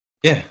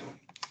 Yeah.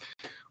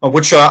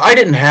 Which I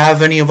didn't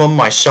have any of them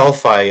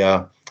myself.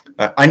 I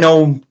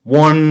know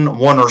one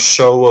or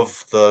so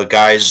of the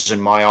guys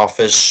in my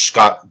office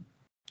got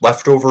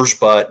leftovers,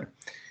 but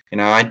but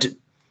I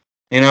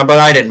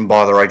didn't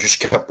bother. I just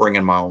kept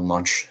bringing my own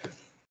lunch.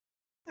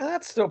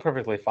 That's still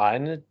perfectly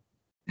fine. It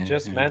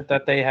just meant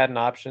that they had an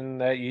option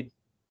that you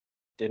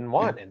didn't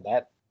want, and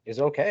that is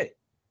okay.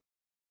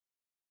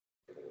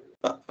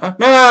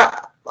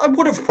 I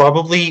would have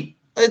probably.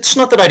 It's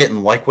not that I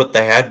didn't like what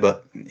they had,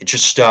 but it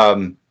just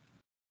I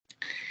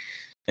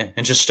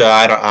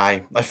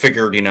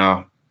figured,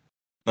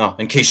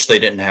 in case they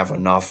didn't have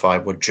enough, I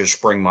would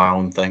just bring my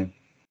own thing.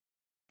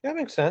 That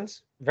makes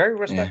sense. Very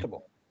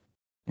respectable.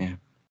 Yeah.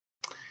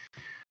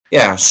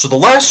 Yeah, so the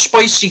last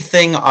spicy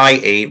thing I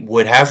ate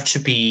would have to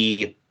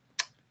be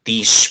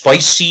the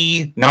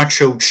spicy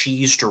nacho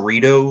cheese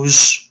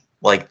Doritos,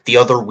 like the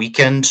other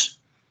weekend,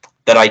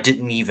 that I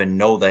didn't even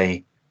know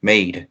they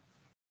made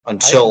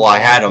until I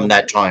had them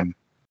that time.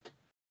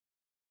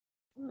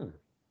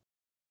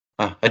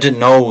 I didn't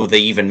know they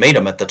even made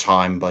them at the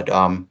time, but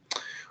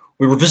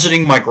we were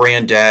visiting my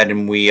granddad,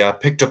 and we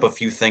picked up a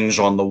few things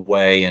on the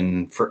way,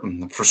 and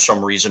for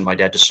some reason, my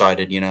dad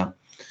decided,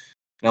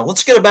 now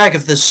let's get a bag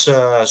of this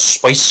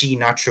spicy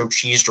nacho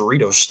cheese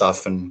Dorito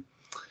stuff, and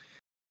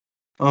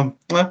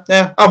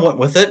yeah, I went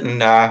with it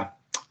and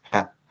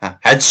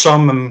had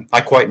some, and I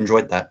quite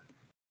enjoyed that.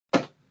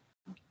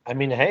 I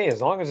mean, hey,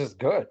 as long as it's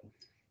good.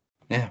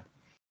 Yeah.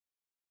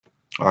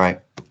 All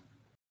right.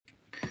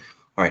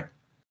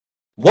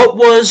 What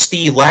was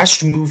the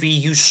last movie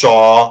you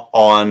saw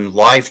on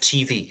live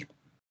TV?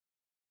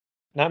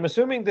 Now, I'm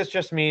assuming this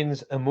just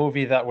means a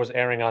movie that was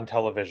airing on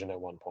television at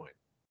one point.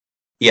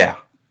 Yeah.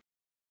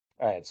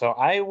 All right, so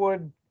I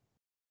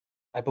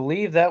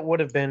believe that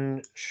would have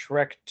been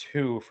Shrek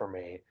 2 for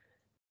me.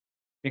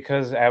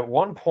 Because at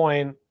one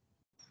point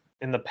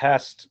in the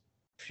past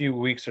few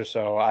weeks or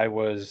so, I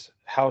was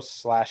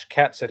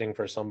house/cat sitting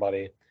for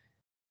somebody.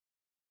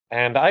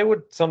 And I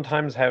would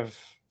sometimes have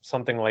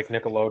something like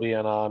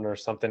Nickelodeon on or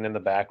something in the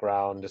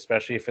background,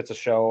 especially if it's a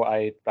show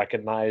I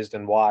recognized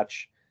and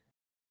watch.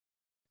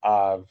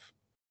 But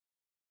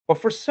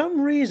for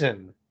some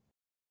reason,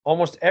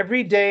 almost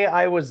every day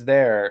I was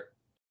there,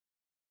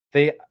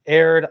 they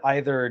aired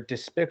either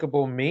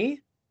Despicable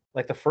Me,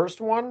 like the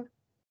first one,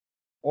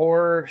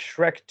 or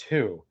Shrek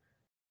 2.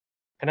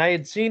 And I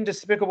had seen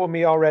Despicable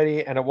Me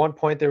already, and at one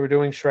point they were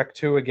doing Shrek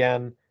 2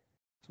 again.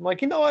 So I'm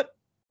like, you know what?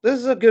 This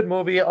is a good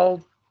movie.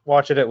 I'll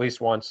watch it at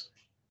least once.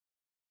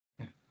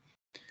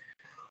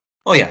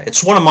 Oh yeah,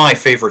 it's one of my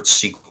favorite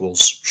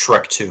sequels,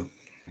 Shrek 2.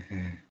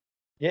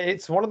 Yeah,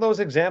 it's one of those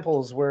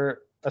examples where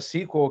a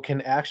sequel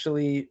can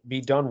actually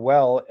be done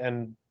well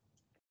and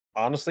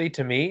honestly,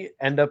 to me,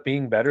 end up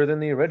being better than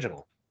the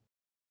original.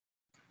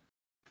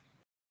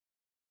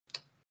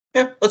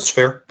 Yeah, that's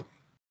fair.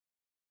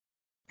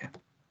 Yeah.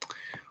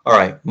 All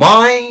right,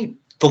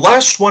 the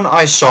last one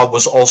I saw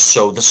was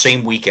also the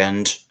same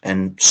weekend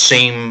and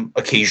same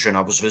occasion.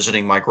 I was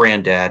visiting my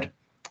granddad.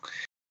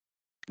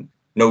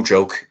 No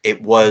joke.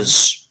 It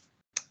was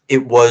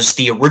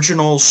the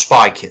original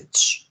Spy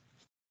Kids.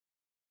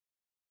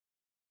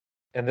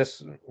 And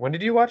when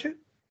did you watch it?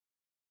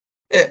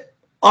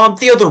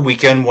 The other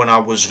weekend when I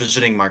was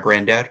visiting my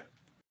granddad.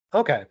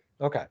 Okay.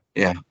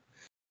 Yeah.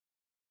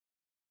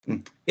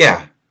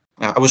 Yeah.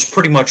 I was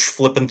pretty much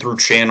flipping through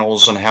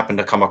channels and happened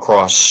to come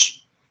across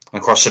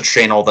a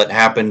channel that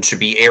happened to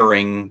be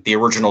airing the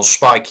original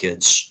Spy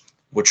Kids,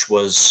 which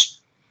was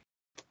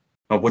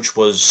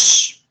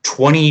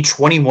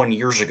 21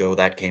 years ago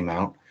that came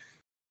out.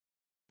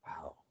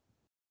 Wow.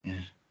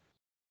 Yeah.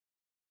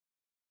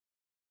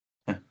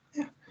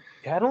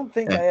 Yeah, I don't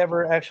think I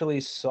ever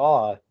actually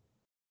saw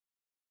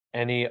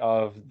any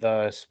of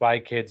the Spy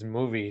Kids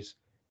movies.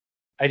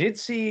 I did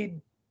see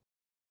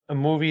a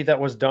movie that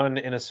was done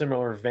in a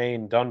similar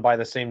vein, done by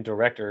the same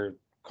director,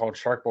 called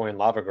Shark Boy and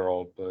Lava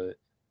Girl, but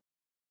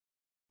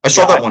I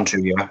saw that one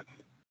too, yeah. I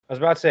was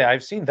about to say,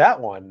 I've seen that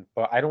one,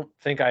 but I don't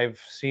think I've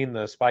seen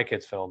the Spy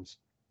Kids films.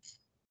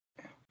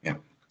 Yeah.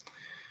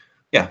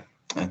 Yeah,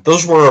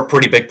 those were a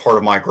pretty big part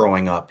of my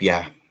growing up.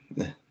 Yeah,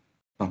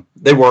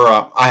 they were.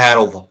 I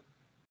had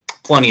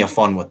plenty of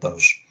fun with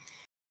those.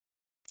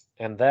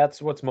 And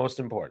that's what's most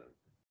important.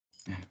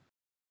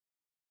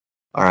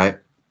 All right.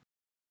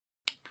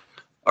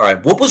 All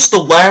right. What was the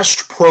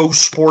last pro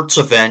sports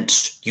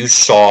event you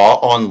saw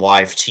on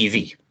live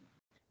TV?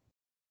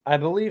 I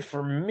believe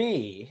for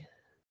me,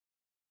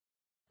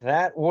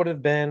 that would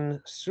have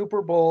been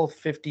Super Bowl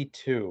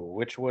 52,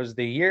 which was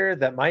the year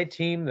that my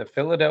team, the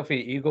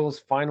Philadelphia Eagles,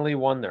 finally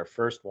won their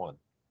first one.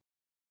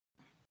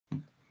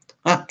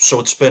 So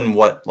it's been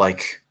what,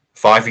 like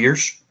 5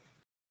 years?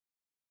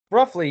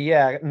 Roughly,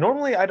 yeah.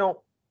 Normally, I don't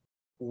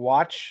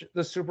watch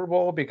the Super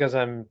Bowl because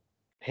I'm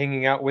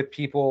hanging out with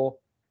people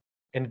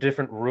in a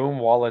different room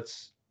while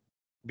it's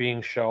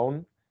being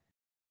shown.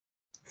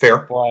 Fair.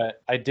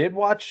 But I did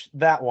watch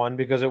that one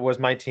because it was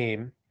my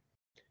team.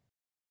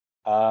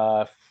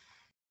 I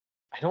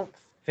don't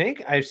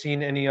think I've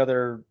seen any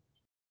other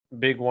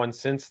big ones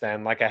since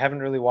then. Like I haven't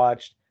really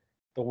watched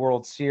the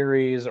World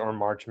Series or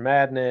March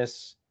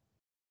Madness,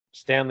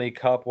 Stanley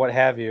Cup, what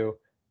have you.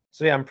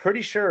 So yeah, I'm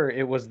pretty sure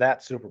it was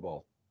that Super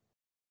Bowl.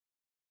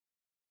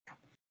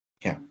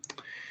 Yeah.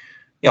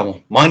 Yeah.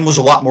 Well, mine was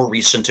a lot more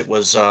recent. It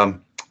was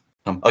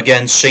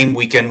again same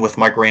weekend with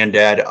my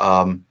granddad.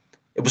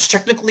 It was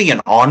technically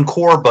an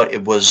encore, but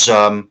it was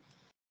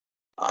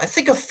I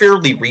think a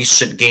fairly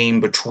recent game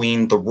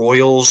between the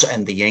Royals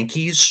and the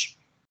Yankees.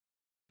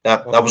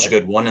 That was a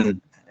good one,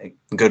 and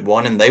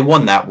they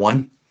won that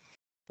one.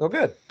 Oh,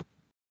 good.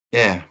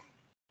 Yeah.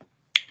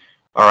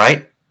 All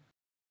right.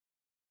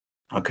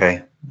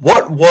 Okay.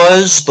 What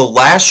was the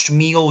last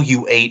meal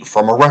you ate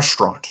from a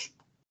restaurant?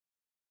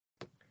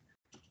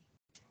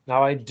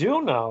 Now I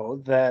do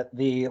know that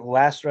the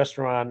last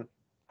restaurant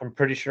I'm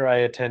pretty sure I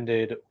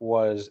attended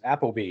was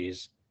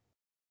Applebee's.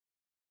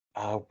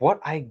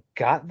 What I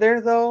got there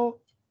though,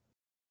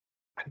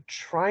 I'm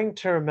trying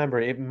to remember.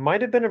 It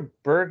might have been a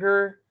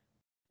burger.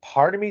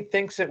 Part of me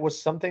thinks it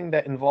was something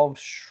that involved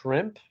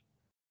shrimp.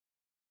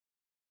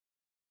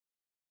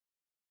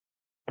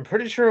 I'm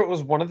pretty sure it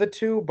was one of the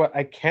two, but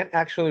I can't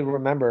actually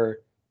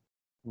remember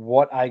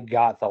what I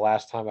got the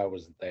last time I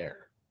was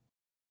there.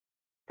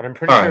 But I'm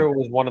pretty All sure right. it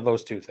was one of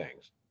those two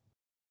things.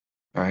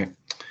 All right.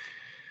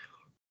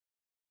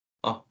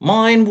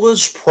 Mine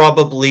was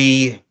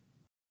probably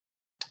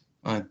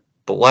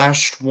the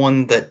last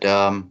one that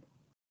I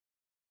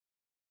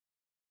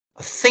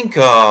think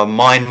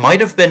mine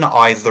might have been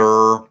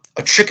either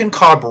a chicken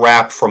cob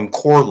wrap from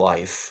Core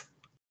Life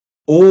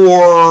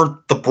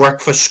or the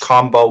breakfast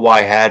combo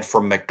I had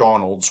from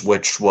McDonald's,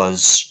 which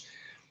was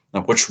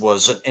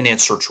an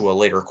answer to a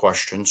later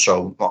question.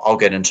 So I'll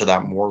get into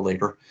that more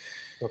later.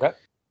 Okay.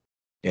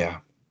 Yeah.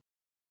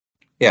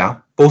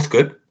 Yeah. Both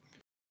good.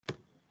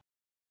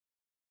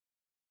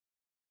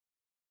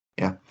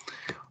 Yeah.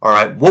 All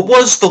right. What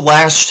was the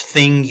last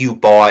thing you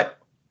bought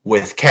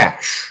with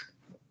cash?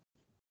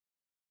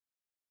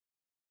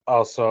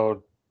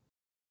 Also,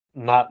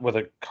 not with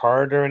a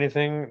card or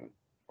anything,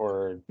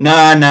 or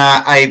Nah.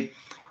 I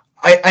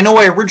know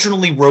I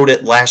originally wrote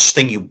it last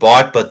thing you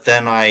bought, but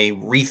then I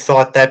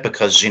rethought that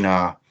because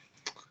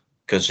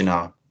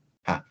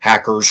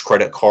hackers,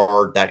 credit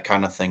card, that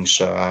kind of thing.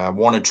 So I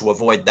wanted to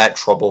avoid that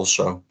trouble.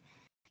 So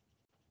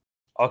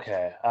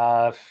okay.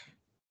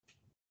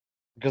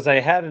 Because I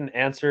had an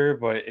answer,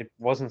 but it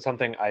wasn't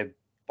something I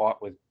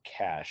bought with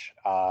cash.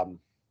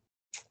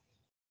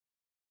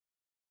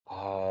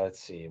 Let's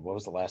see. What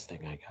was the last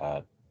thing I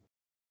got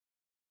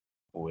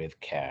with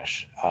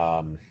cash?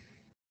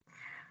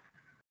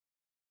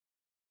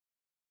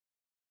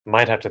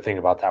 Might have to think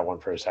about that one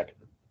for a second.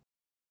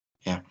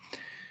 yeah,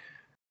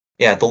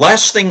 yeah. The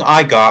last thing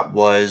I got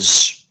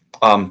was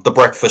the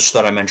breakfast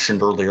that I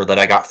mentioned earlier that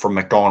I got from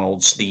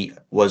McDonald's. The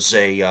was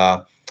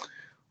a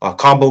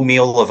combo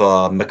meal of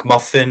a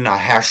McMuffin, a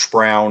hash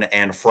brown,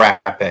 and a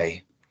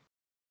frappe.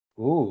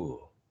 Ooh.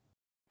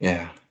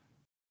 Yeah,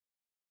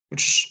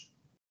 which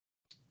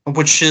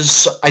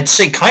is I'd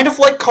say kind of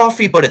like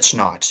coffee, but it's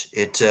not.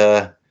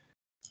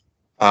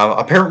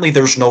 Apparently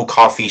there's no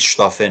coffee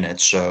stuff in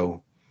it,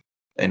 so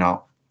you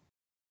know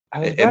I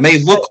was it about to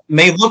say,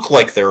 may look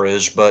like there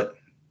is, but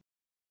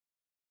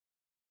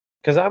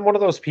because I'm one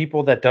of those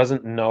people that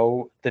doesn't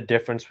know the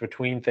difference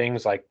between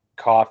things like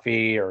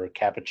coffee or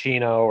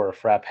cappuccino or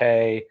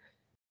frappe.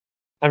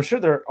 I'm sure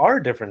there are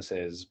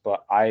differences,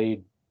 but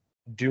I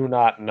do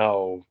not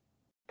know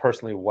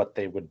personally what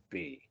they would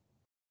be.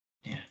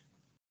 yeah,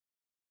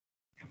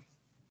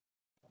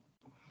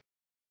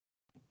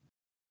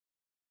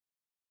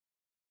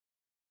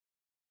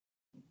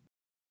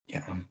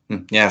 yeah,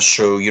 yeah.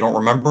 So you don't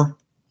remember?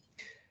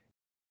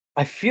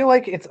 I feel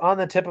like it's on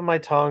the tip of my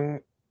tongue.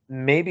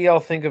 Maybe I'll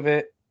think of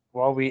it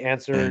while we Yeah,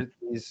 answer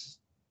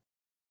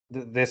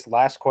this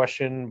last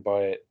question,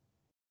 but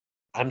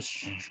I'm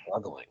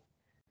struggling.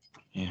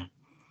 yeah,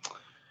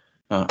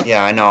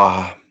 yeah. I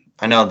know.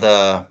 I know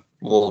the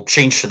little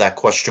change to that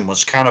question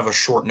was kind of a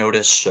short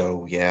notice,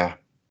 so yeah.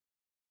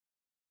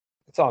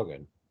 It's all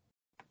good.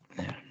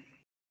 Yeah.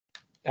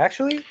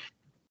 Actually,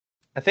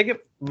 I think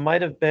it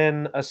might have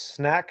been a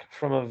snack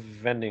from a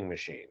vending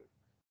machine.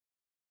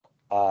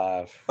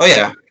 Oh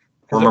yeah, 'Cause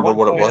at remember one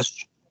what it point,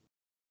 was?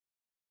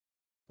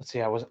 let's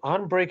see, I was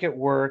on break at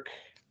work,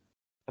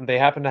 and they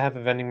happened to have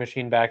a vending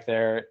machine back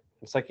there.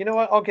 It's like, you know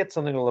what? I'll get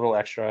something a little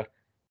extra.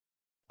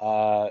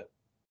 Uh,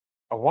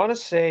 I want to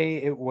say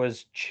it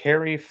was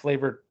cherry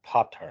flavored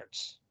Pop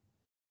Tarts.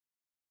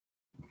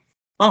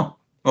 Oh,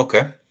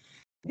 okay,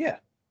 Yeah.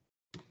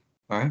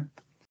 all right,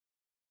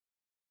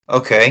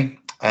 okay.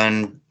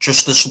 And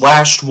just this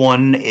last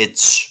one,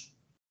 it's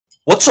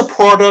what's a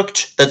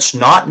product that's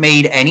not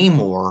made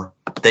anymore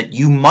that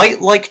you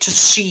might like to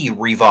see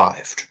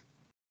revived?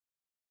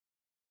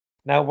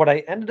 Now, what I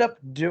ended up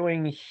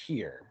doing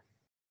here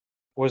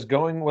was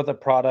going with a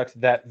product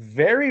that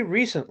very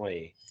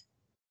recently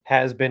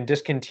has been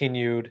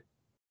discontinued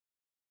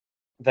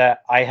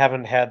that I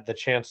haven't had the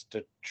chance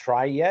to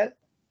try yet.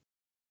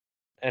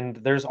 And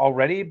there's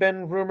already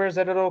been rumors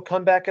that it'll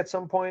come back at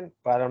some point,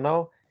 but I don't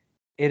know.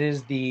 It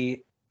is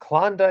the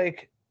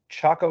Klondike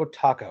Choco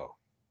Taco.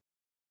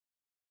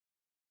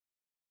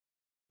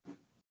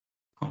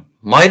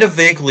 Might have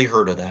vaguely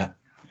heard of that.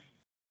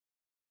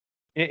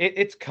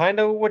 It's kind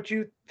of what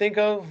you think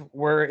of,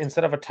 where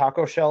instead of a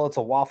taco shell, it's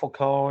a waffle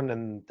cone,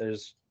 and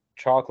there's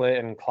chocolate,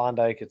 and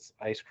Klondike, it's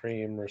ice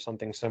cream or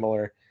something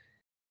similar.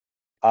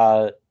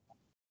 And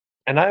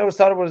I always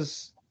thought it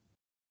was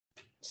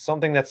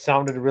something that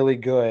sounded really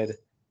good.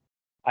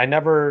 I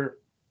never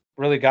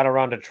really got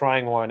around to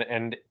trying one,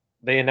 and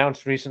they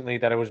announced recently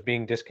that it was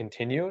being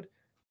discontinued.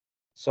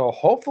 So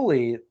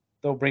hopefully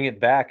they'll bring it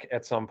back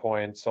at some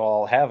point, so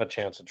I'll have a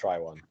chance to try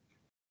one.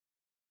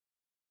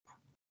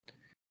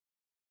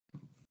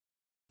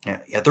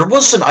 Yeah, there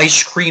was an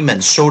ice cream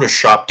and soda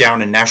shop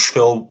down in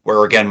Nashville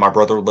where, again, my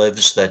brother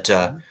lives that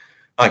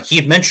he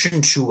had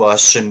mentioned to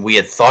us, and we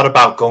had thought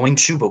about going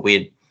to, but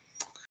we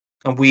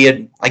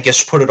had, I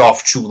guess, put it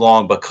off too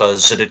long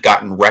because it had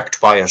gotten wrecked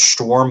by a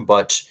storm,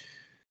 but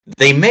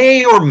they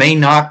may or may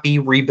not be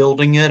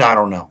rebuilding it. I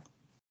don't know.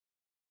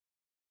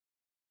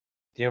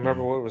 Do you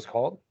remember what it was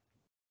called?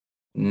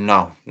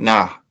 No,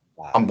 nah.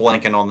 Wow. I'm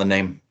blanking on the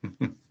name.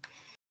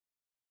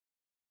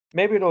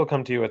 Maybe it'll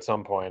come to you at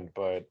some point,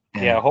 but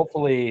yeah,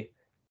 hopefully,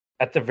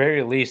 at the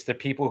very least, the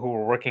people who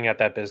were working at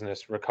that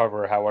business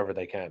recover however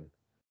they can.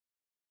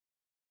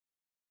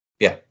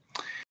 Yeah.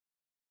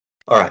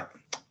 All right.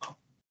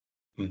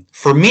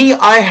 For me,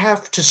 I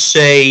have to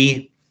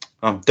say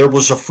there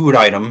was a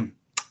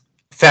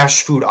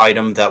fast food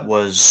item that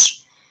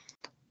was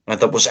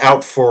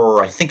out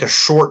for, I think, a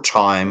short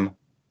time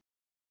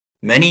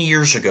many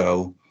years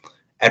ago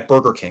at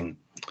Burger King.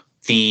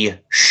 The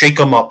Shake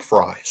 'em Up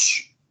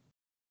fries.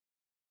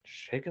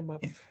 Shake 'em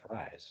up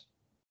fries.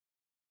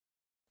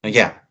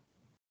 Yeah,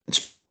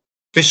 it's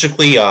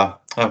basically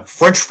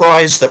French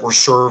fries that were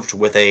served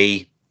with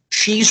a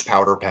cheese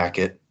powder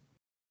packet,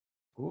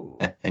 Ooh.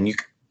 and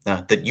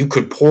that you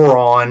could pour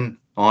on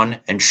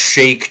and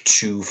shake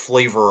to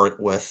flavor it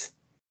with.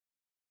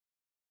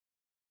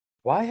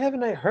 Why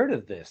haven't I heard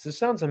of this? This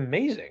sounds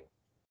amazing.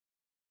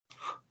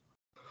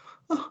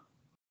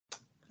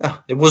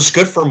 It was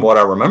good from what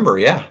I remember.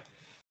 Yeah.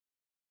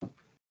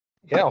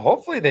 Yeah,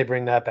 hopefully they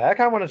bring that back.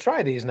 I want to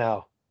try these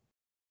now.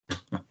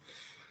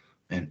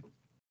 And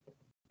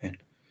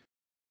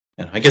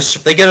I guess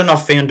if they get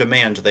enough fan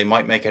demand, they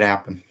might make it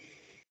happen.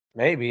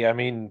 Maybe. I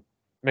mean,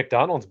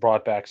 McDonald's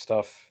brought back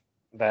stuff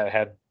that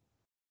had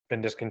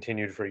been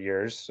discontinued for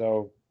years,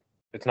 so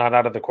it's not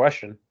out of the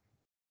question.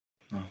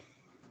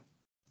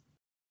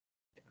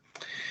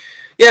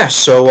 Yeah,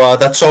 so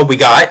that's all we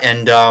got,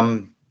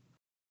 and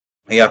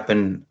yep,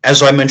 and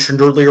as I mentioned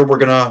earlier,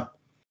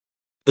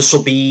 this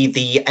will be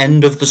the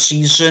end of the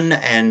season,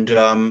 and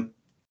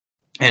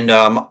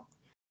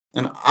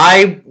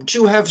I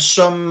do have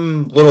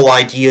some little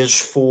ideas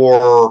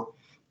for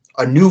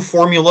a new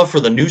formula for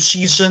the new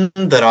season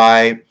that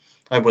I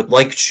would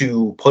like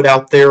to put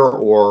out there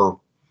or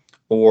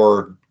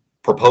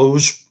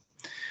propose.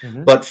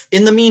 Mm-hmm. But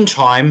in the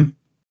meantime,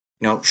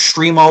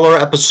 stream all our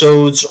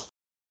episodes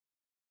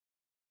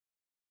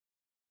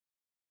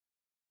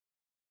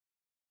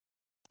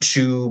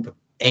YouTube,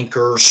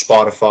 Anchor,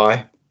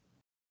 Spotify.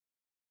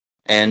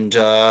 And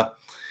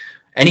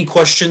any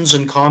questions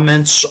and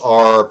comments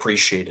are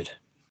appreciated.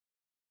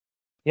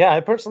 Yeah, I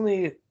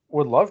personally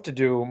would love to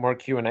do more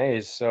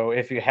Q&As. So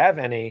if you have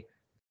any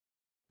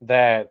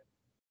that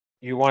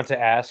you want to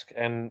ask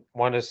and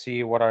want to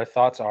see what our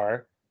thoughts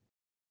are,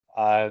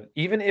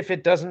 even if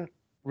it doesn't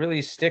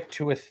really stick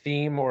to a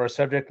theme or a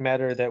subject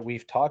matter that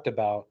we've talked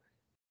about,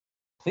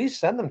 please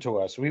send them to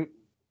us.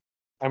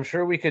 I'm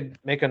sure we could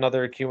make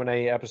another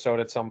Q&A episode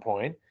at some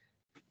point.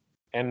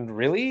 And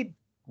really,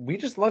 we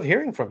just love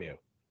hearing from you.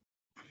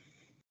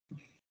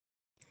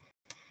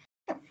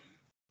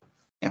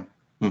 Yeah.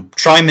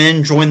 Chime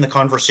in, join the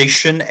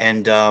conversation,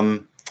 and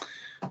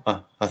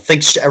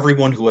thanks to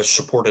everyone who has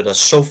supported us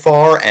so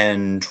far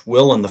and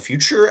will in the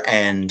future.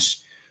 And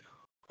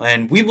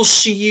we will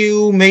see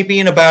you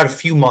maybe in about a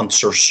few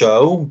months or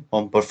so.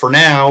 But for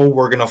now,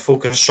 we're going to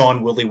focus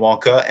on Willy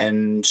Wonka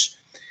and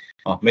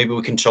maybe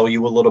we can tell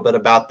you a little bit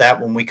about that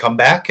when we come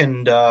back,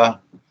 and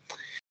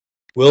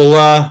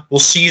we'll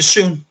see you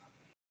soon.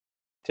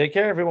 Take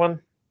care,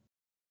 everyone.